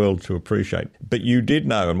around the world to appreciate. But you did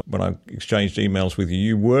know, and when I exchanged emails with you,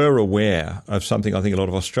 you were aware of something I think a lot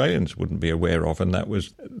of Australians wouldn't be aware of, and that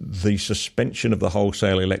was the suspension of the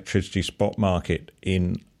wholesale electricity spot market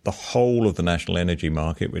in the whole of the national energy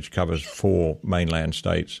market, which covers 4 mainland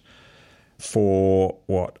states,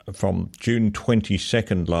 from June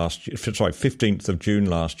 22nd last year, 15th of June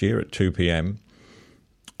last year at 2 p.m.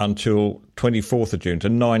 until 24th of June, to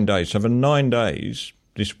 9 days. So for 9 days,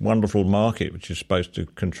 this wonderful market, which is supposed to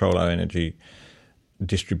control our energy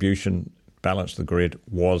distribution, balance the grid,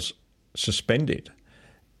 was suspended.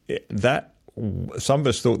 Some of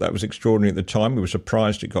us thought that was extraordinary at the time. We were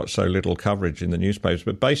surprised it got so little coverage in the newspapers.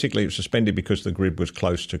 But basically, it was suspended because the grid was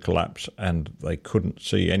close to collapse and they couldn't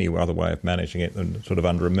see any other way of managing it than sort of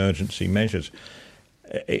under emergency measures.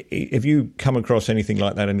 Have you come across anything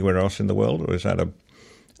like that anywhere else in the world, or is that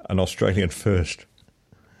an Australian first?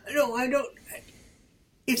 No, I don't.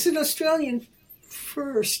 It's an Australian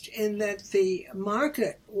first in that the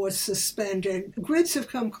market was suspended. Grids have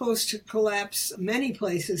come close to collapse many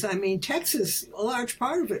places. I mean, Texas, a large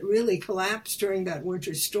part of it really collapsed during that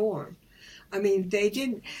winter storm. I mean,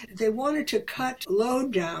 they wanted to cut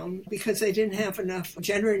load down because they didn't have enough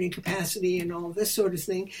generating capacity and all this sort of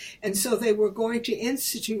thing. And so they were going to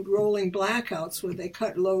institute rolling blackouts where they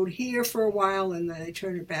cut load here for a while and then they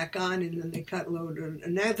turn it back on, and then they cut load in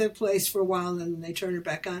another place for a while and then they turn it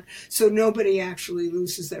back on. So nobody actually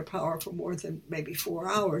loses their power for more than maybe 4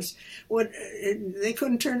 hours. They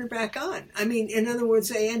couldn't turn it back on. I mean, in other words,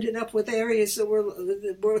 they ended up with areas that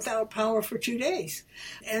were without power for 2 days.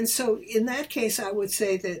 And so in that case, I would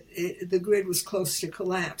say that the grid was close to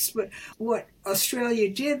collapse. But what Australia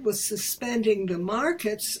did with suspending the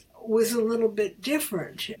markets was a little bit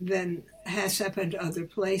different than has happened other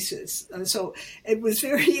places. So it was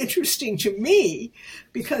very interesting to me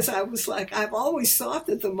because I was like, I've always thought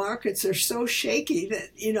that the markets are so shaky that,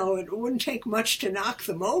 it wouldn't take much to knock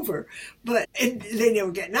them over. But they never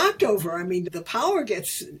get knocked over. I mean, the power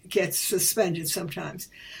gets suspended sometimes.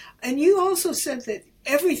 And you also said that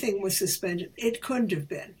everything was suspended. It couldn't have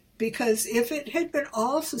been, because if it had been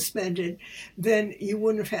all suspended, then you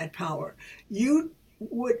wouldn't have had power. Your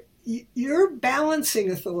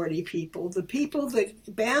balancing authority people, the people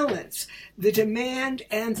that balance the demand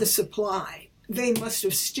and the supply, they must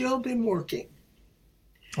have still been working.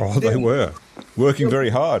 Oh, they were working very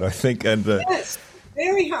hard, I think. And yes,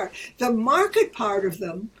 very hard. The market part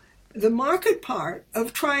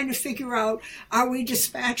of trying to figure out, are we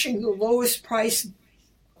dispatching the lowest price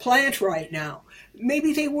plant right now?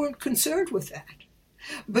 Maybe they weren't concerned with that,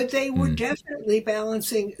 but they were definitely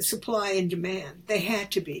balancing supply and demand. They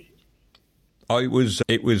had to be.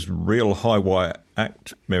 It was real high wire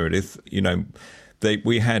act, Meredith.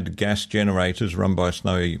 We had gas generators run by the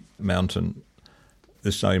Snowy Mountain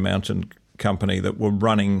company that were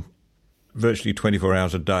running virtually 24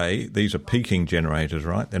 hours a day. These are peaking generators,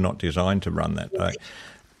 right? They're not designed to run that day.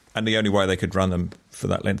 And the only way they could run them for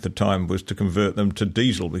that length of time was to convert them to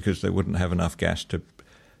diesel, because they wouldn't have enough gas to,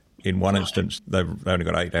 in one instance, they've only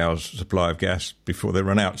got 8 hours supply of gas before they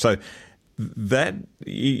run out. So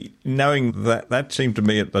knowing that seemed to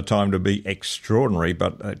me at the time to be extraordinary,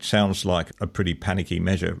 but it sounds like a pretty panicky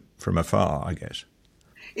measure from afar, I guess.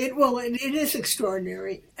 It is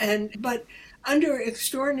extraordinary. But under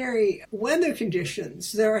extraordinary weather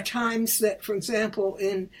conditions, there are times that, for example,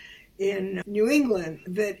 in New England,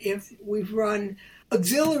 that if we've run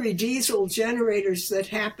auxiliary diesel generators that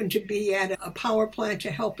happen to be at a power plant to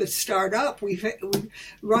help it start up, we've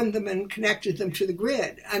run them and connected them to the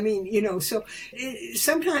grid. I mean, so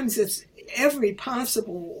sometimes it's every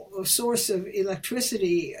possible source of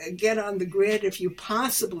electricity, get on the grid if you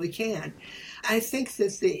possibly can. I think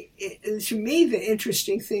that to me, the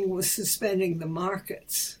interesting thing was suspending the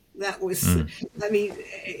markets. That was,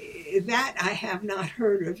 that I have not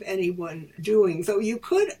heard of anyone doing. Though you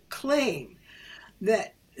could claim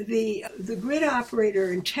that the grid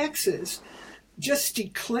operator in Texas just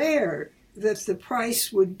declared that the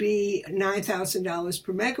price would be $9,000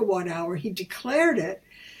 per megawatt hour. He declared it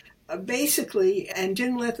basically and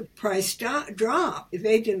didn't let the price drop.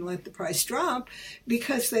 They didn't let the price drop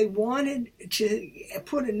because they wanted to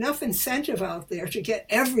put enough incentive out there to get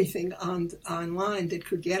everything online that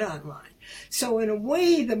could get online. So in a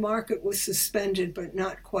way, the market was suspended, but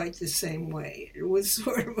not quite the same way. It was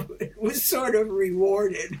sort of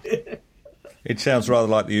rewarded. It sounds rather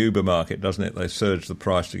like the Uber market, doesn't it? They surge the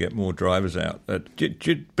price to get more drivers out. But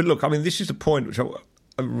look, I mean, this is the point which I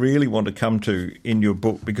really want to come to in your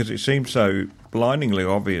book, because it seems so blindingly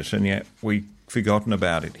obvious, and yet we've forgotten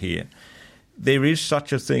about it here. There is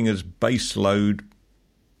such a thing as baseload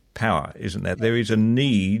power, isn't there? There is a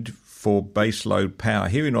need for baseload power.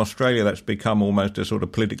 Here in Australia, that's become almost a sort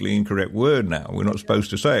of politically incorrect word now. We're not supposed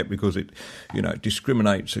to say it because it,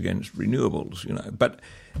 discriminates against renewables, But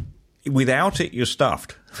without it, you're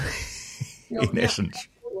stuffed, in essence.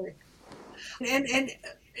 And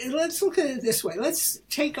let's look at it this way. Let's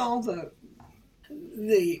take all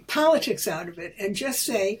the politics out of it and just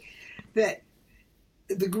say that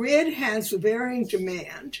the grid has a varying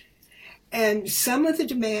demand, and some of the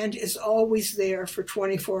demand is always there for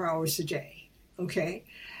 24 hours a day, okay?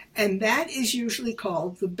 And that is usually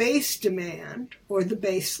called the base demand or the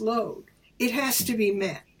base load. It has to be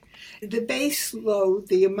met. The base load,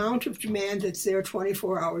 the amount of demand that's there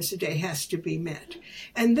 24 hours a day, has to be met.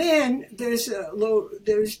 And then there's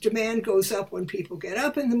demand goes up when people get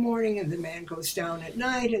up in the morning, and demand goes down at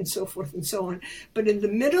night, and so forth and so on. But in the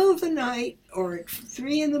middle of the night or at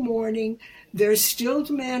 3 in the morning, there's still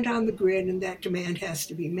demand on the grid, and that demand has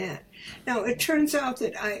to be met. Now, it turns out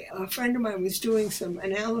that a friend of mine was doing some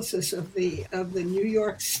analysis of the New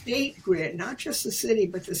York State grid, not just the city,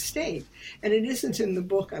 but the state. And it isn't in the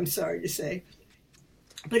book, I'm sorry to say.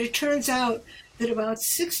 But it turns out that about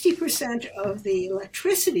 60% of the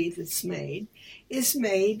electricity that's made is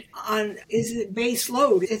base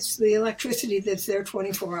load. It's the electricity that's there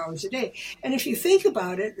 24 hours a day. And if you think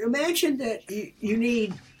about it, imagine that you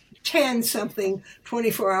need 10 something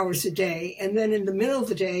 24 hours a day, and then in the middle of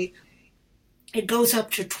the day it goes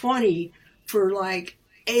up to 20 for like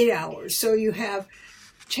 8 hours. So you have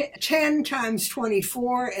 10 times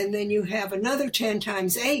 24, and then you have another 10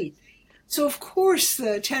 times 8. So of course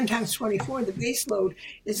the 10 times 24, the base load,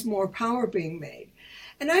 is more power being made.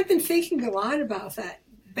 And I've been thinking a lot about that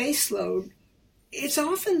base load. It's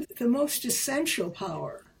often the most essential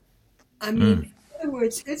power. I mean, in other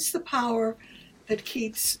words, it's the power that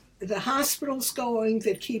keeps the hospitals going,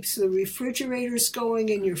 that keeps the refrigerators going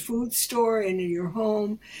in your food store and in your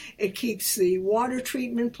home. It keeps the water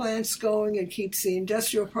treatment plants going. It keeps the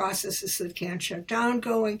industrial processes that can't shut down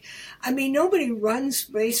going. I mean, nobody runs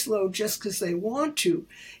baseload just because they want to.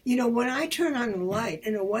 When I turn on a light,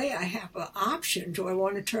 in a way I have an option. Do I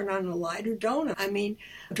want to turn on the light or don't I? I mean,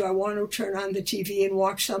 do I want to turn on the TV and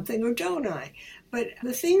watch something or don't I? But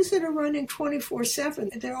the things that are running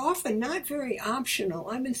 24/7, they're often not very optional.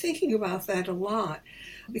 I've been thinking about that a lot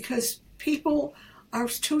because people are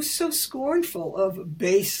so scornful of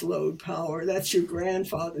base load power. That's your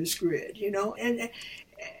grandfather's grid, and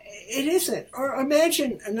it isn't. Or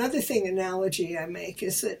imagine another analogy I make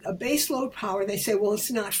is that a base load power, they say, well,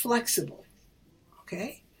 it's not flexible.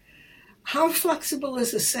 Okay? How flexible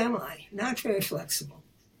is a semi? Not very flexible.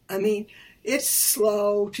 I mean, it's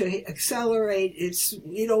slow to accelerate.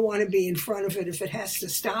 You don't want to be in front of it if it has to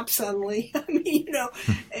stop suddenly. I mean,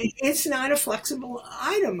 it's not a flexible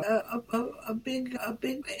item, a big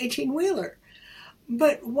 18-wheeler.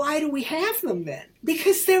 But why do we have them then?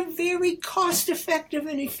 Because they're very cost-effective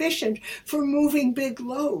and efficient for moving big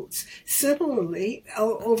loads. Similarly,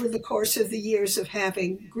 over the course of the years of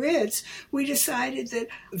having grids, we decided that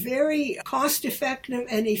very cost-effective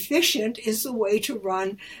and efficient is the way to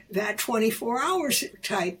run that 24-hour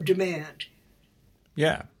type demand.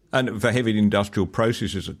 Yeah, and for heavy industrial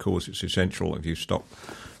processes, of course, it's essential. If you stop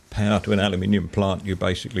power to an aluminium plant, you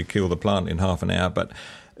basically kill the plant in half an hour. But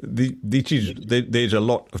There's a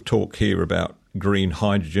lot of talk here about green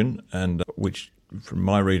hydrogen, and which, from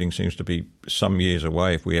my reading, seems to be some years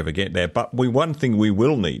away if we ever get there. But one thing we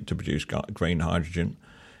will need to produce green hydrogen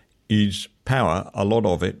is power, a lot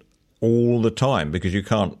of it, all the time, because you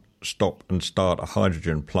can't stop and start a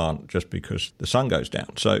hydrogen plant just because the sun goes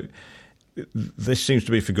down. So this seems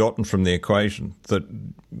to be forgotten from the equation, that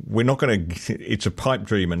we're not going to – it's a pipe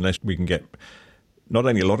dream unless we can get not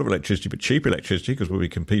only a lot of electricity but cheap electricity, because we'll be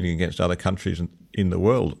competing against other countries in the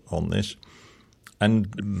world on this.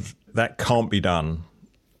 And that can't be done,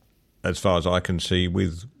 as far as I can see,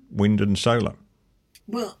 with wind and solar.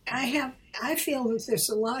 Well, I feel that there's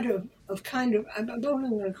a lot of kind of, I don't know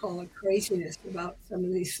what to call it, craziness about some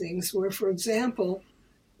of these things, where, for example,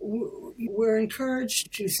 we're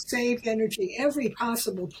encouraged to save energy every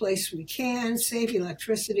possible place we can, save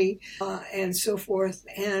electricity, and so forth.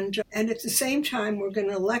 And at the same time, we're going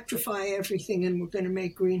to electrify everything, and we're going to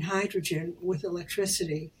make green hydrogen with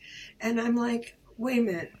electricity. And I'm like, wait a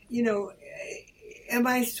minute, am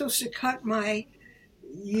I supposed to cut my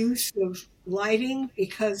use of lighting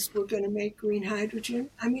because we're going to make green hydrogen?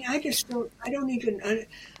 I mean, I don't even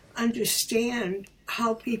understand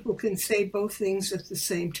how people can say both things at the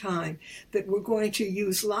same time, that we're going to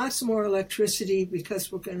use lots more electricity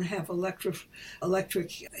because we're going to have electric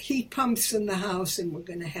heat pumps in the house, and we're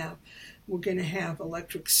going to have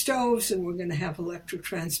electric stoves, and we're going to have electric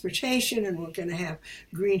transportation, and we're going to have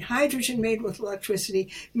green hydrogen made with electricity.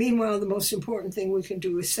 Meanwhile, the most important thing we can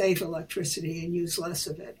do is save electricity and use less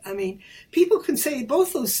of it. I mean, people can say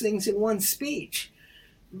both those things in one speech,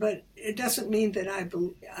 but it doesn't mean that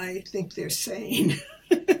I think they're sane.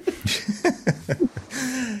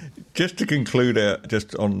 Just to conclude,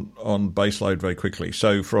 just on baseload very quickly.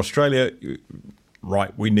 So for Australia,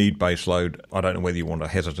 right, we need baseload. I don't know whether you want to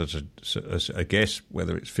hesitate a guess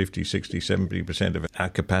whether it's 50, 60, 70% of our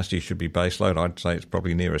capacity should be baseload. I'd say it's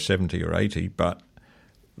probably nearer 70 or 80, but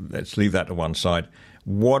let's leave that to one side.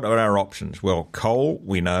 What are our options? Well, coal,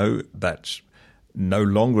 we know that's no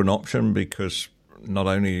longer an option, because not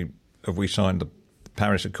only have we signed the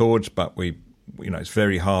Paris Accords, but it's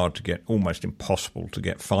very hard to get, almost impossible to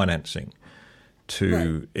get financing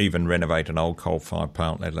to even renovate an old coal-fired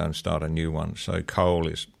plant, let alone start a new one. So coal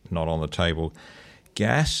is not on the table.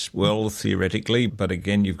 Gas, well, theoretically, but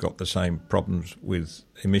again, you've got the same problems with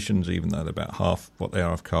emissions, even though they're about half what they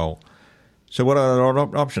are of coal. So what are our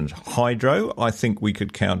options? Hydro, I think we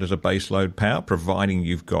could count as a baseload power, providing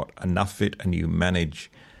you've got enough of it and you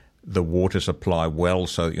manage the water supply well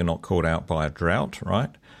so that you're not caught out by a drought,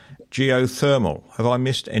 right? Geothermal, have I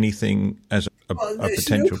missed anything as a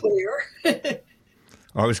potential? Nuclear.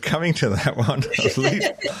 I was coming to that one. I was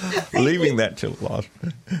leaving that till last.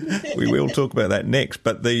 We will talk about that next.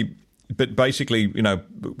 But basically,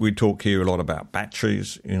 we talk here a lot about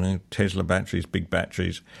batteries, Tesla batteries, big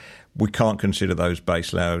batteries. We can't consider those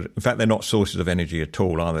base load. In fact, they're not sources of energy at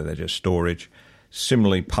all, are they? They're just storage.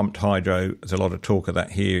 Similarly, pumped hydro, there's a lot of talk of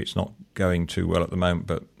that here. It's not going too well at the moment,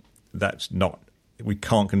 but we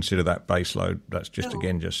can't consider that base load. That's just,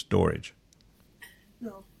 again, just storage.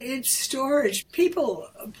 No, it's storage. People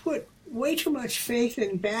put way too much faith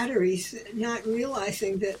in batteries, not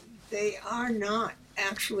realizing that they are not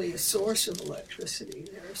actually a source of electricity.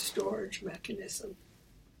 They're a storage mechanism.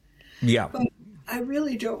 Yeah. But I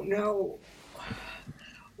really don't know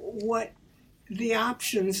what the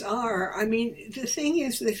options are. I mean, the thing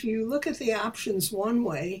is that if you look at the options one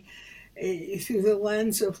way, through the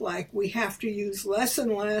lens of we have to use less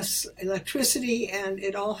and less electricity, and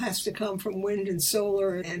it all has to come from wind and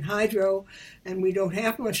solar and hydro, and we don't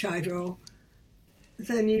have much hydro,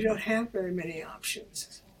 then you don't have very many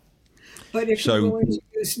options. But if you're going to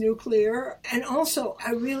use nuclear, and also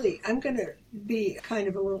I'm going to be kind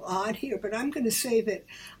of a little odd here, but I'm going to say that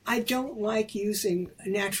I don't like using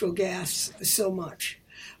natural gas so much.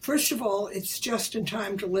 First of all, it's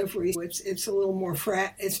just-in-time delivery. It's a little more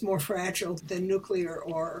it's more fragile than nuclear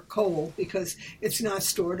or coal, because it's not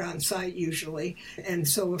stored on site usually. And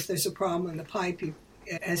so if there's a problem in the pipe,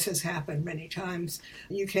 as has happened many times,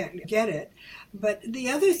 you can't get it. But the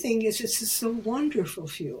other thing is, it's a wonderful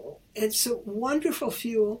fuel. It's a wonderful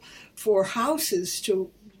fuel for houses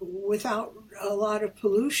without a lot of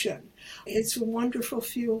pollution. It's a wonderful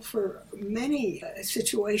fuel for many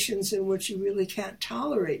situations in which you really can't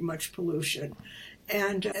tolerate much pollution.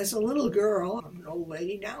 And as a little girl, I'm an old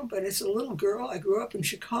lady now, but as a little girl, I grew up in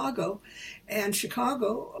Chicago. And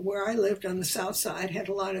Chicago, where I lived on the south side, had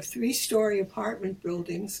a lot of 3-story apartment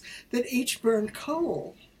buildings that each burned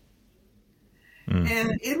coal.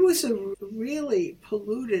 And it was a really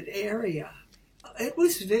polluted area. It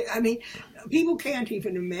was, people can't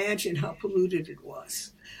even imagine how polluted it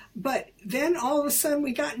was. But then all of a sudden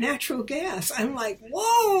we got natural gas. I'm like,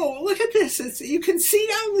 whoa, look at this. You can see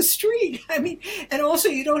down the street. I mean, and also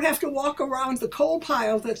you don't have to walk around the coal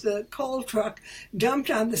pile that the coal truck dumped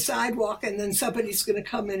on the sidewalk, and then somebody's going to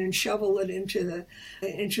come in and shovel it into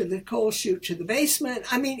the coal chute to the basement.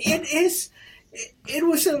 I mean, it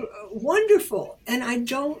was a wonderful, and I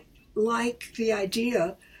don't like the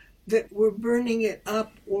idea that we're burning it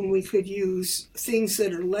up when we could use things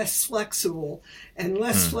that are less flexible, and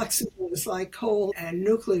less flexible is like coal and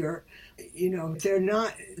nuclear. You know,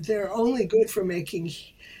 they're only good for making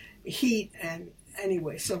heat. And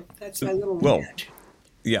anyway, so that's my little rant.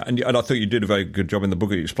 Yeah, and I thought you did a very good job in the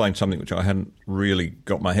book. You explained something which I hadn't really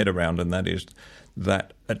got my head around, and that is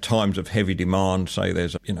that at times of heavy demand, say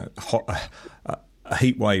there's a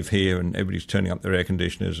heat wave here and everybody's turning up their air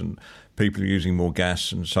conditioners and people are using more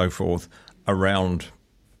gas and so forth around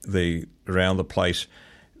the place,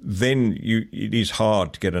 then it is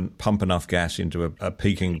hard to pump enough gas into a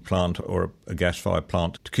peaking plant or a gas-fired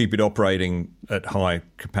plant to keep it operating at high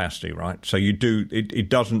capacity, right? So it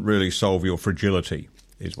doesn't really solve your fragility,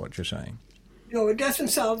 is what you're saying. No, it doesn't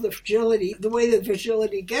solve the fragility. The way that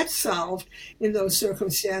fragility gets solved in those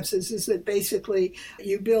circumstances is that basically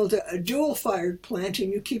you build a dual-fired plant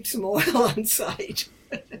and you keep some oil on site,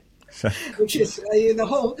 which is the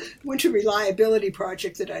whole winter reliability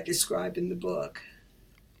project that I describe in the book.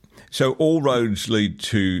 So all roads lead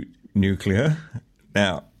to nuclear.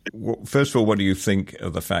 Now, first of all, what do you think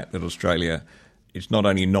of the fact that Australia is not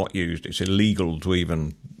only not used, it's illegal to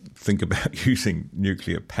even think about using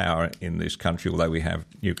nuclear power in this country, although we have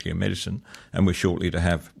nuclear medicine, and we're shortly to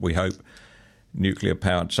have, we hope,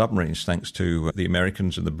 nuclear-powered submarines, thanks to the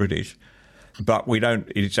Americans and the British. But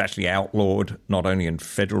it's actually outlawed, not only in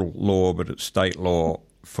federal law, but at state law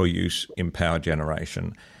for use in power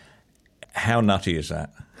generation. How nutty is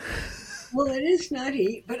that? Well, it is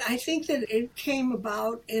nutty, but I think that it came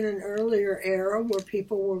about in an earlier era where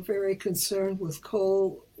people were very concerned with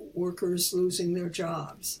coal workers losing their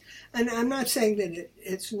jobs. And I'm not saying that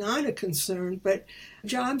it's not a concern, but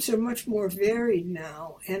jobs are much more varied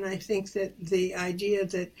now. And I think that the idea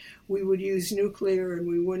that we would use nuclear and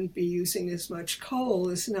we wouldn't be using as much coal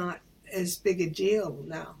is not as big a deal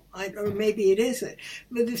now. Or maybe it isn't.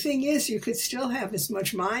 But the thing is, you could still have as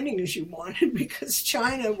much mining as you wanted because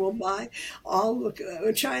China will buy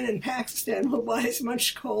China and Pakistan will buy as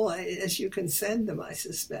much coal as you can send them, I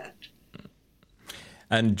suspect.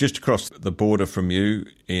 And just across the border from you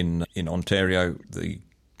in Ontario, the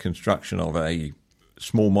construction of a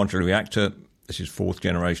small modular reactor, this is fourth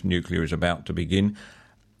generation nuclear, is about to begin.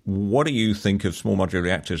 What do you think of small modular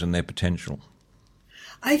reactors and their potential?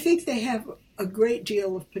 I think they have a great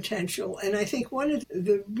deal of potential. And I think one of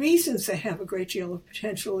the reasons they have a great deal of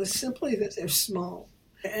potential is simply that they're small.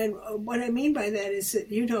 And what I mean by that is that,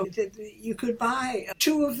 that you could buy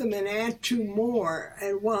 2 of them and add 2 more.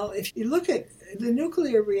 And while if you look at the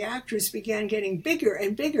nuclear reactors began getting bigger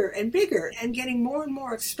and bigger and bigger and getting more and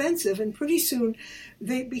more expensive. And pretty soon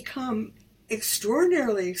they become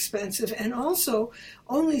extraordinarily expensive. And also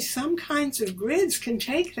only some kinds of grids can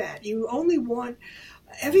take that. You only want...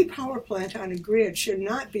 Every power plant on a grid should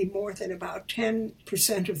not be more than about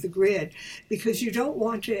 10% of the grid, because you don't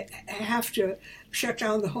want to have to shut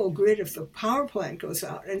down the whole grid if the power plant goes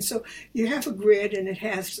out. And so you have a grid and it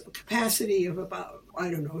has a capacity of about,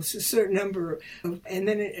 it's a certain number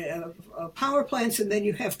of power plants, and then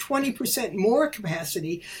you have 20% more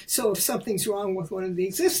capacity. So if something's wrong with one of the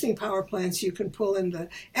existing power plants, you can pull in the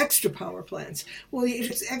extra power plants. Well,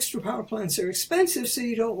 extra power plants are expensive, so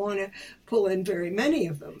you don't want to pull in very many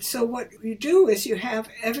of them. So what you do is you have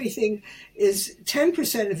everything is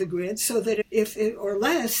 10% of the grid, so that or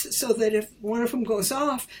less, so that if one of them goes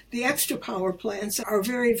off, the extra power plants are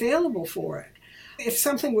very available for it. If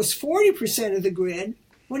something was 40% of the grid,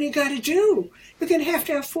 what do you got to do? You're going to have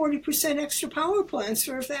 40% extra power plants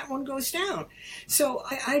for if that one goes down. So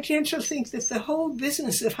I tend to think that the whole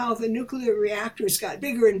business of how the nuclear reactors got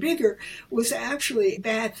bigger and bigger was actually a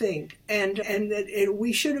bad thing. And that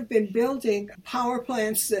we should have been building power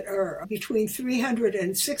plants that are between 300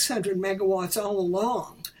 and 600 megawatts all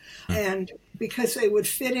along. And because they would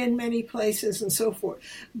fit in many places and so forth.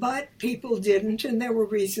 But people didn't, and there were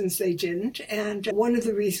reasons they didn't. And one of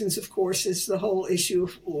the reasons, of course, is the whole issue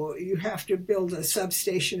of you have to build a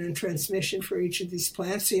substation and transmission for each of these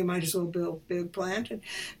plants, so you might as well build a big plant. And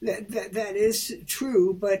that is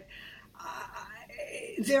true, but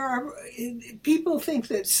people think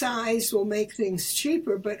that size will make things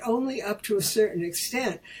cheaper, but only up to a certain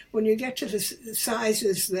extent. When you get to the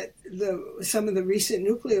sizes that some of the recent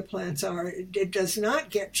nuclear plants are, it does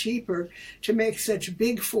not get cheaper to make such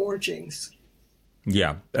big forgings.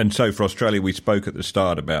 Yeah. And so for Australia, we spoke at the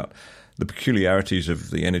start about the peculiarities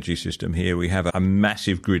of the energy system here. We have a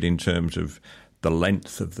massive grid in terms of the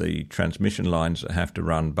length of the transmission lines that have to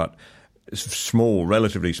run, but it's small,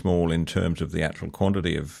 relatively small in terms of the actual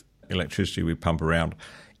quantity of electricity we pump around.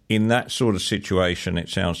 In that sort of situation, it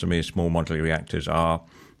sounds to me as small modular reactors are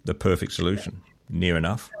the perfect solution. Near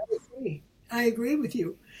enough. I agree with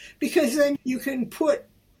you. Because then you can put,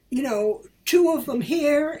 2 of them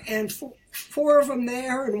here and 4 of them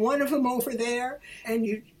there and 1 of them over there, and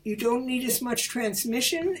you don't need as much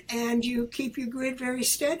transmission, and you keep your grid very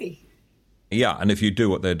steady. Yeah, and if you do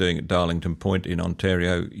what they're doing at Darlington Point in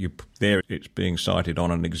Ontario, there it's being sited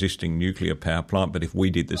on an existing nuclear power plant, but if we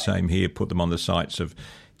did the same here, put them on the sites of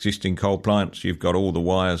existing coal plants, you've got all the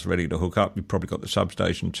wires ready to hook up, you've probably got the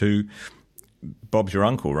substation too. Bob's your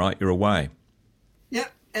uncle, right? You're away. Yeah,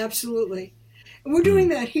 absolutely. And we're doing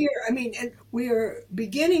that here. I mean, and we are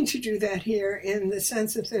beginning to do that here in the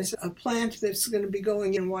sense that there's a plant that's going to be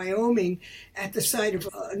going in Wyoming at the site of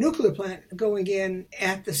a nuclear plant going in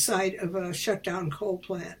at the site of a shutdown coal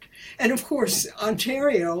plant. And of course,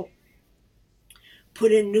 Ontario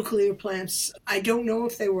put in nuclear plants. I don't know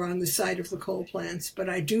if they were on the site of the coal plants, but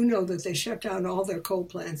I do know that they shut down all their coal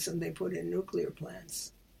plants and they put in nuclear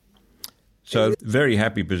plants. So very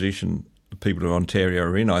happy position the people of Ontario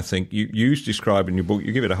are in, I think. You describe in your book,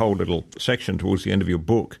 you give it a whole little section towards the end of your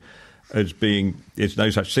book as being, there's no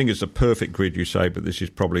such thing as a perfect grid, you say, but this is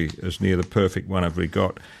probably as near the perfect one as we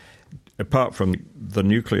got. Apart from the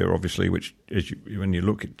nuclear, obviously, which when you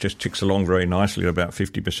look, it just ticks along very nicely at about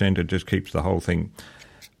 50%. It just keeps the whole thing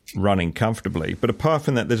running comfortably. But apart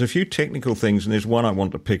from that, there's a few technical things, and there's one I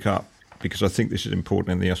want to pick up because I think this is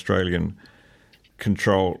important in the Australian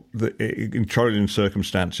controlling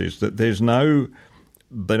circumstances, that they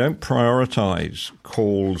don't prioritise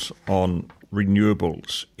calls on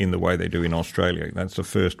renewables in the way they do in Australia. That's the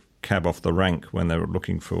first cab off the rank when they were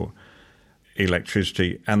looking for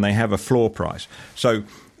electricity, and they have a floor price. So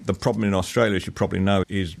the problem in Australia, as you probably know,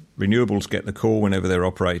 is renewables get the call whenever they're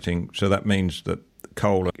operating. So that means that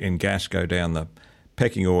coal and gas go down the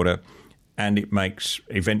pecking order, and it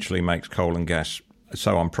eventually makes coal and gas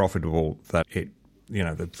so unprofitable that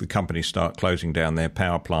the companies start closing down their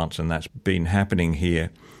power plants, and that's been happening here.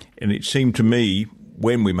 And it seemed to me,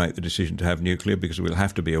 when we make the decision to have nuclear, because it will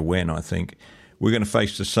have to be a when, I think, we're going to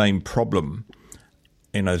face the same problem.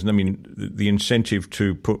 The incentive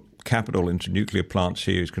to put capital into nuclear plants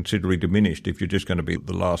here is considerably diminished if you're just going to be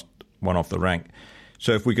the last one off the rank.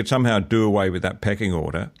 So if we could somehow do away with that pecking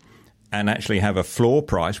order and actually have a floor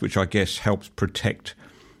price, which I guess helps protect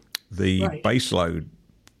the baseload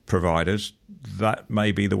providers, that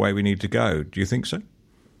may be the way we need to go. Do you think so?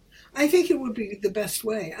 I think it would be the best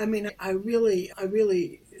way. I mean, I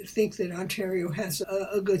really think that Ontario has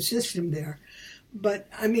a good system there. But,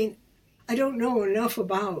 I mean, I don't know enough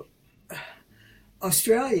about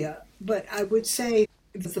Australia, but I would say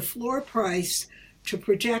that the floor price to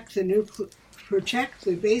protect the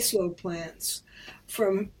baseload plants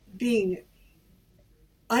from being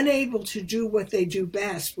unable to do what they do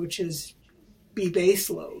best, which is be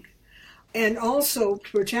baseload, and also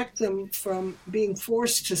protect them from being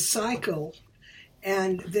forced to cycle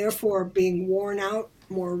and therefore being worn out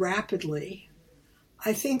more rapidly.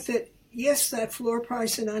 I think that, yes, that floor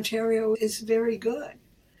price in Ontario is very good.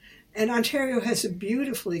 And Ontario has a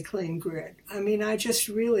beautifully clean grid. I mean, I just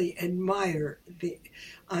really admire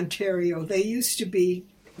Ontario. They used to be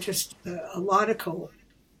just a lot of coal.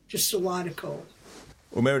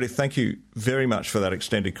 Well, Meredith, thank you very much for that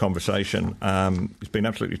extended conversation. It's been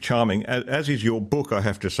absolutely charming, as is your book, I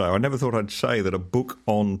have to say. I never thought I'd say that a book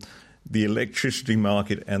on the electricity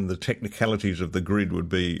market and the technicalities of the grid would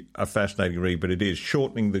be a fascinating read, but it is.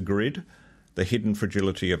 Shortening the Grid, The Hidden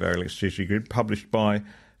Fragility of Our Electricity Grid, published by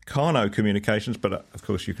Carno Communications, but of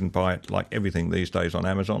course you can buy it like everything these days on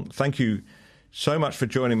Amazon. Thank you so much for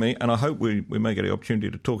joining me, and I hope we may get the opportunity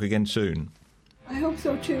to talk again soon. I hope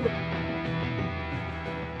so too.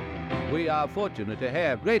 We are fortunate to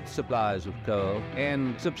have great supplies of coal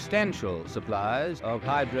and substantial supplies of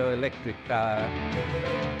hydroelectric power.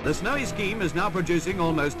 The Snowy scheme is now producing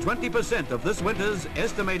almost 20% of this winter's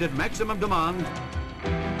estimated maximum demand.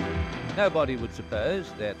 Nobody would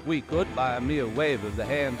suppose that we could, by a mere wave of the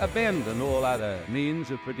hand, abandon all other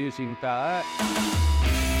means of producing power.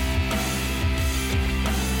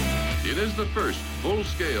 It is the first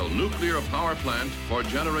full-scale nuclear power plant for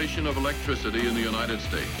generation of electricity in the United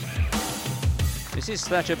States. Mrs.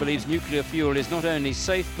 Thatcher believes nuclear fuel is not only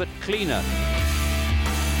safe but cleaner.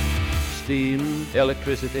 Steam,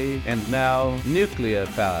 electricity, and now nuclear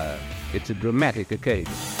power. It's a dramatic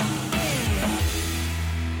occasion.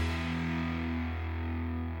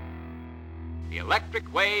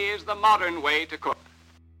 electric way is the modern way to cook.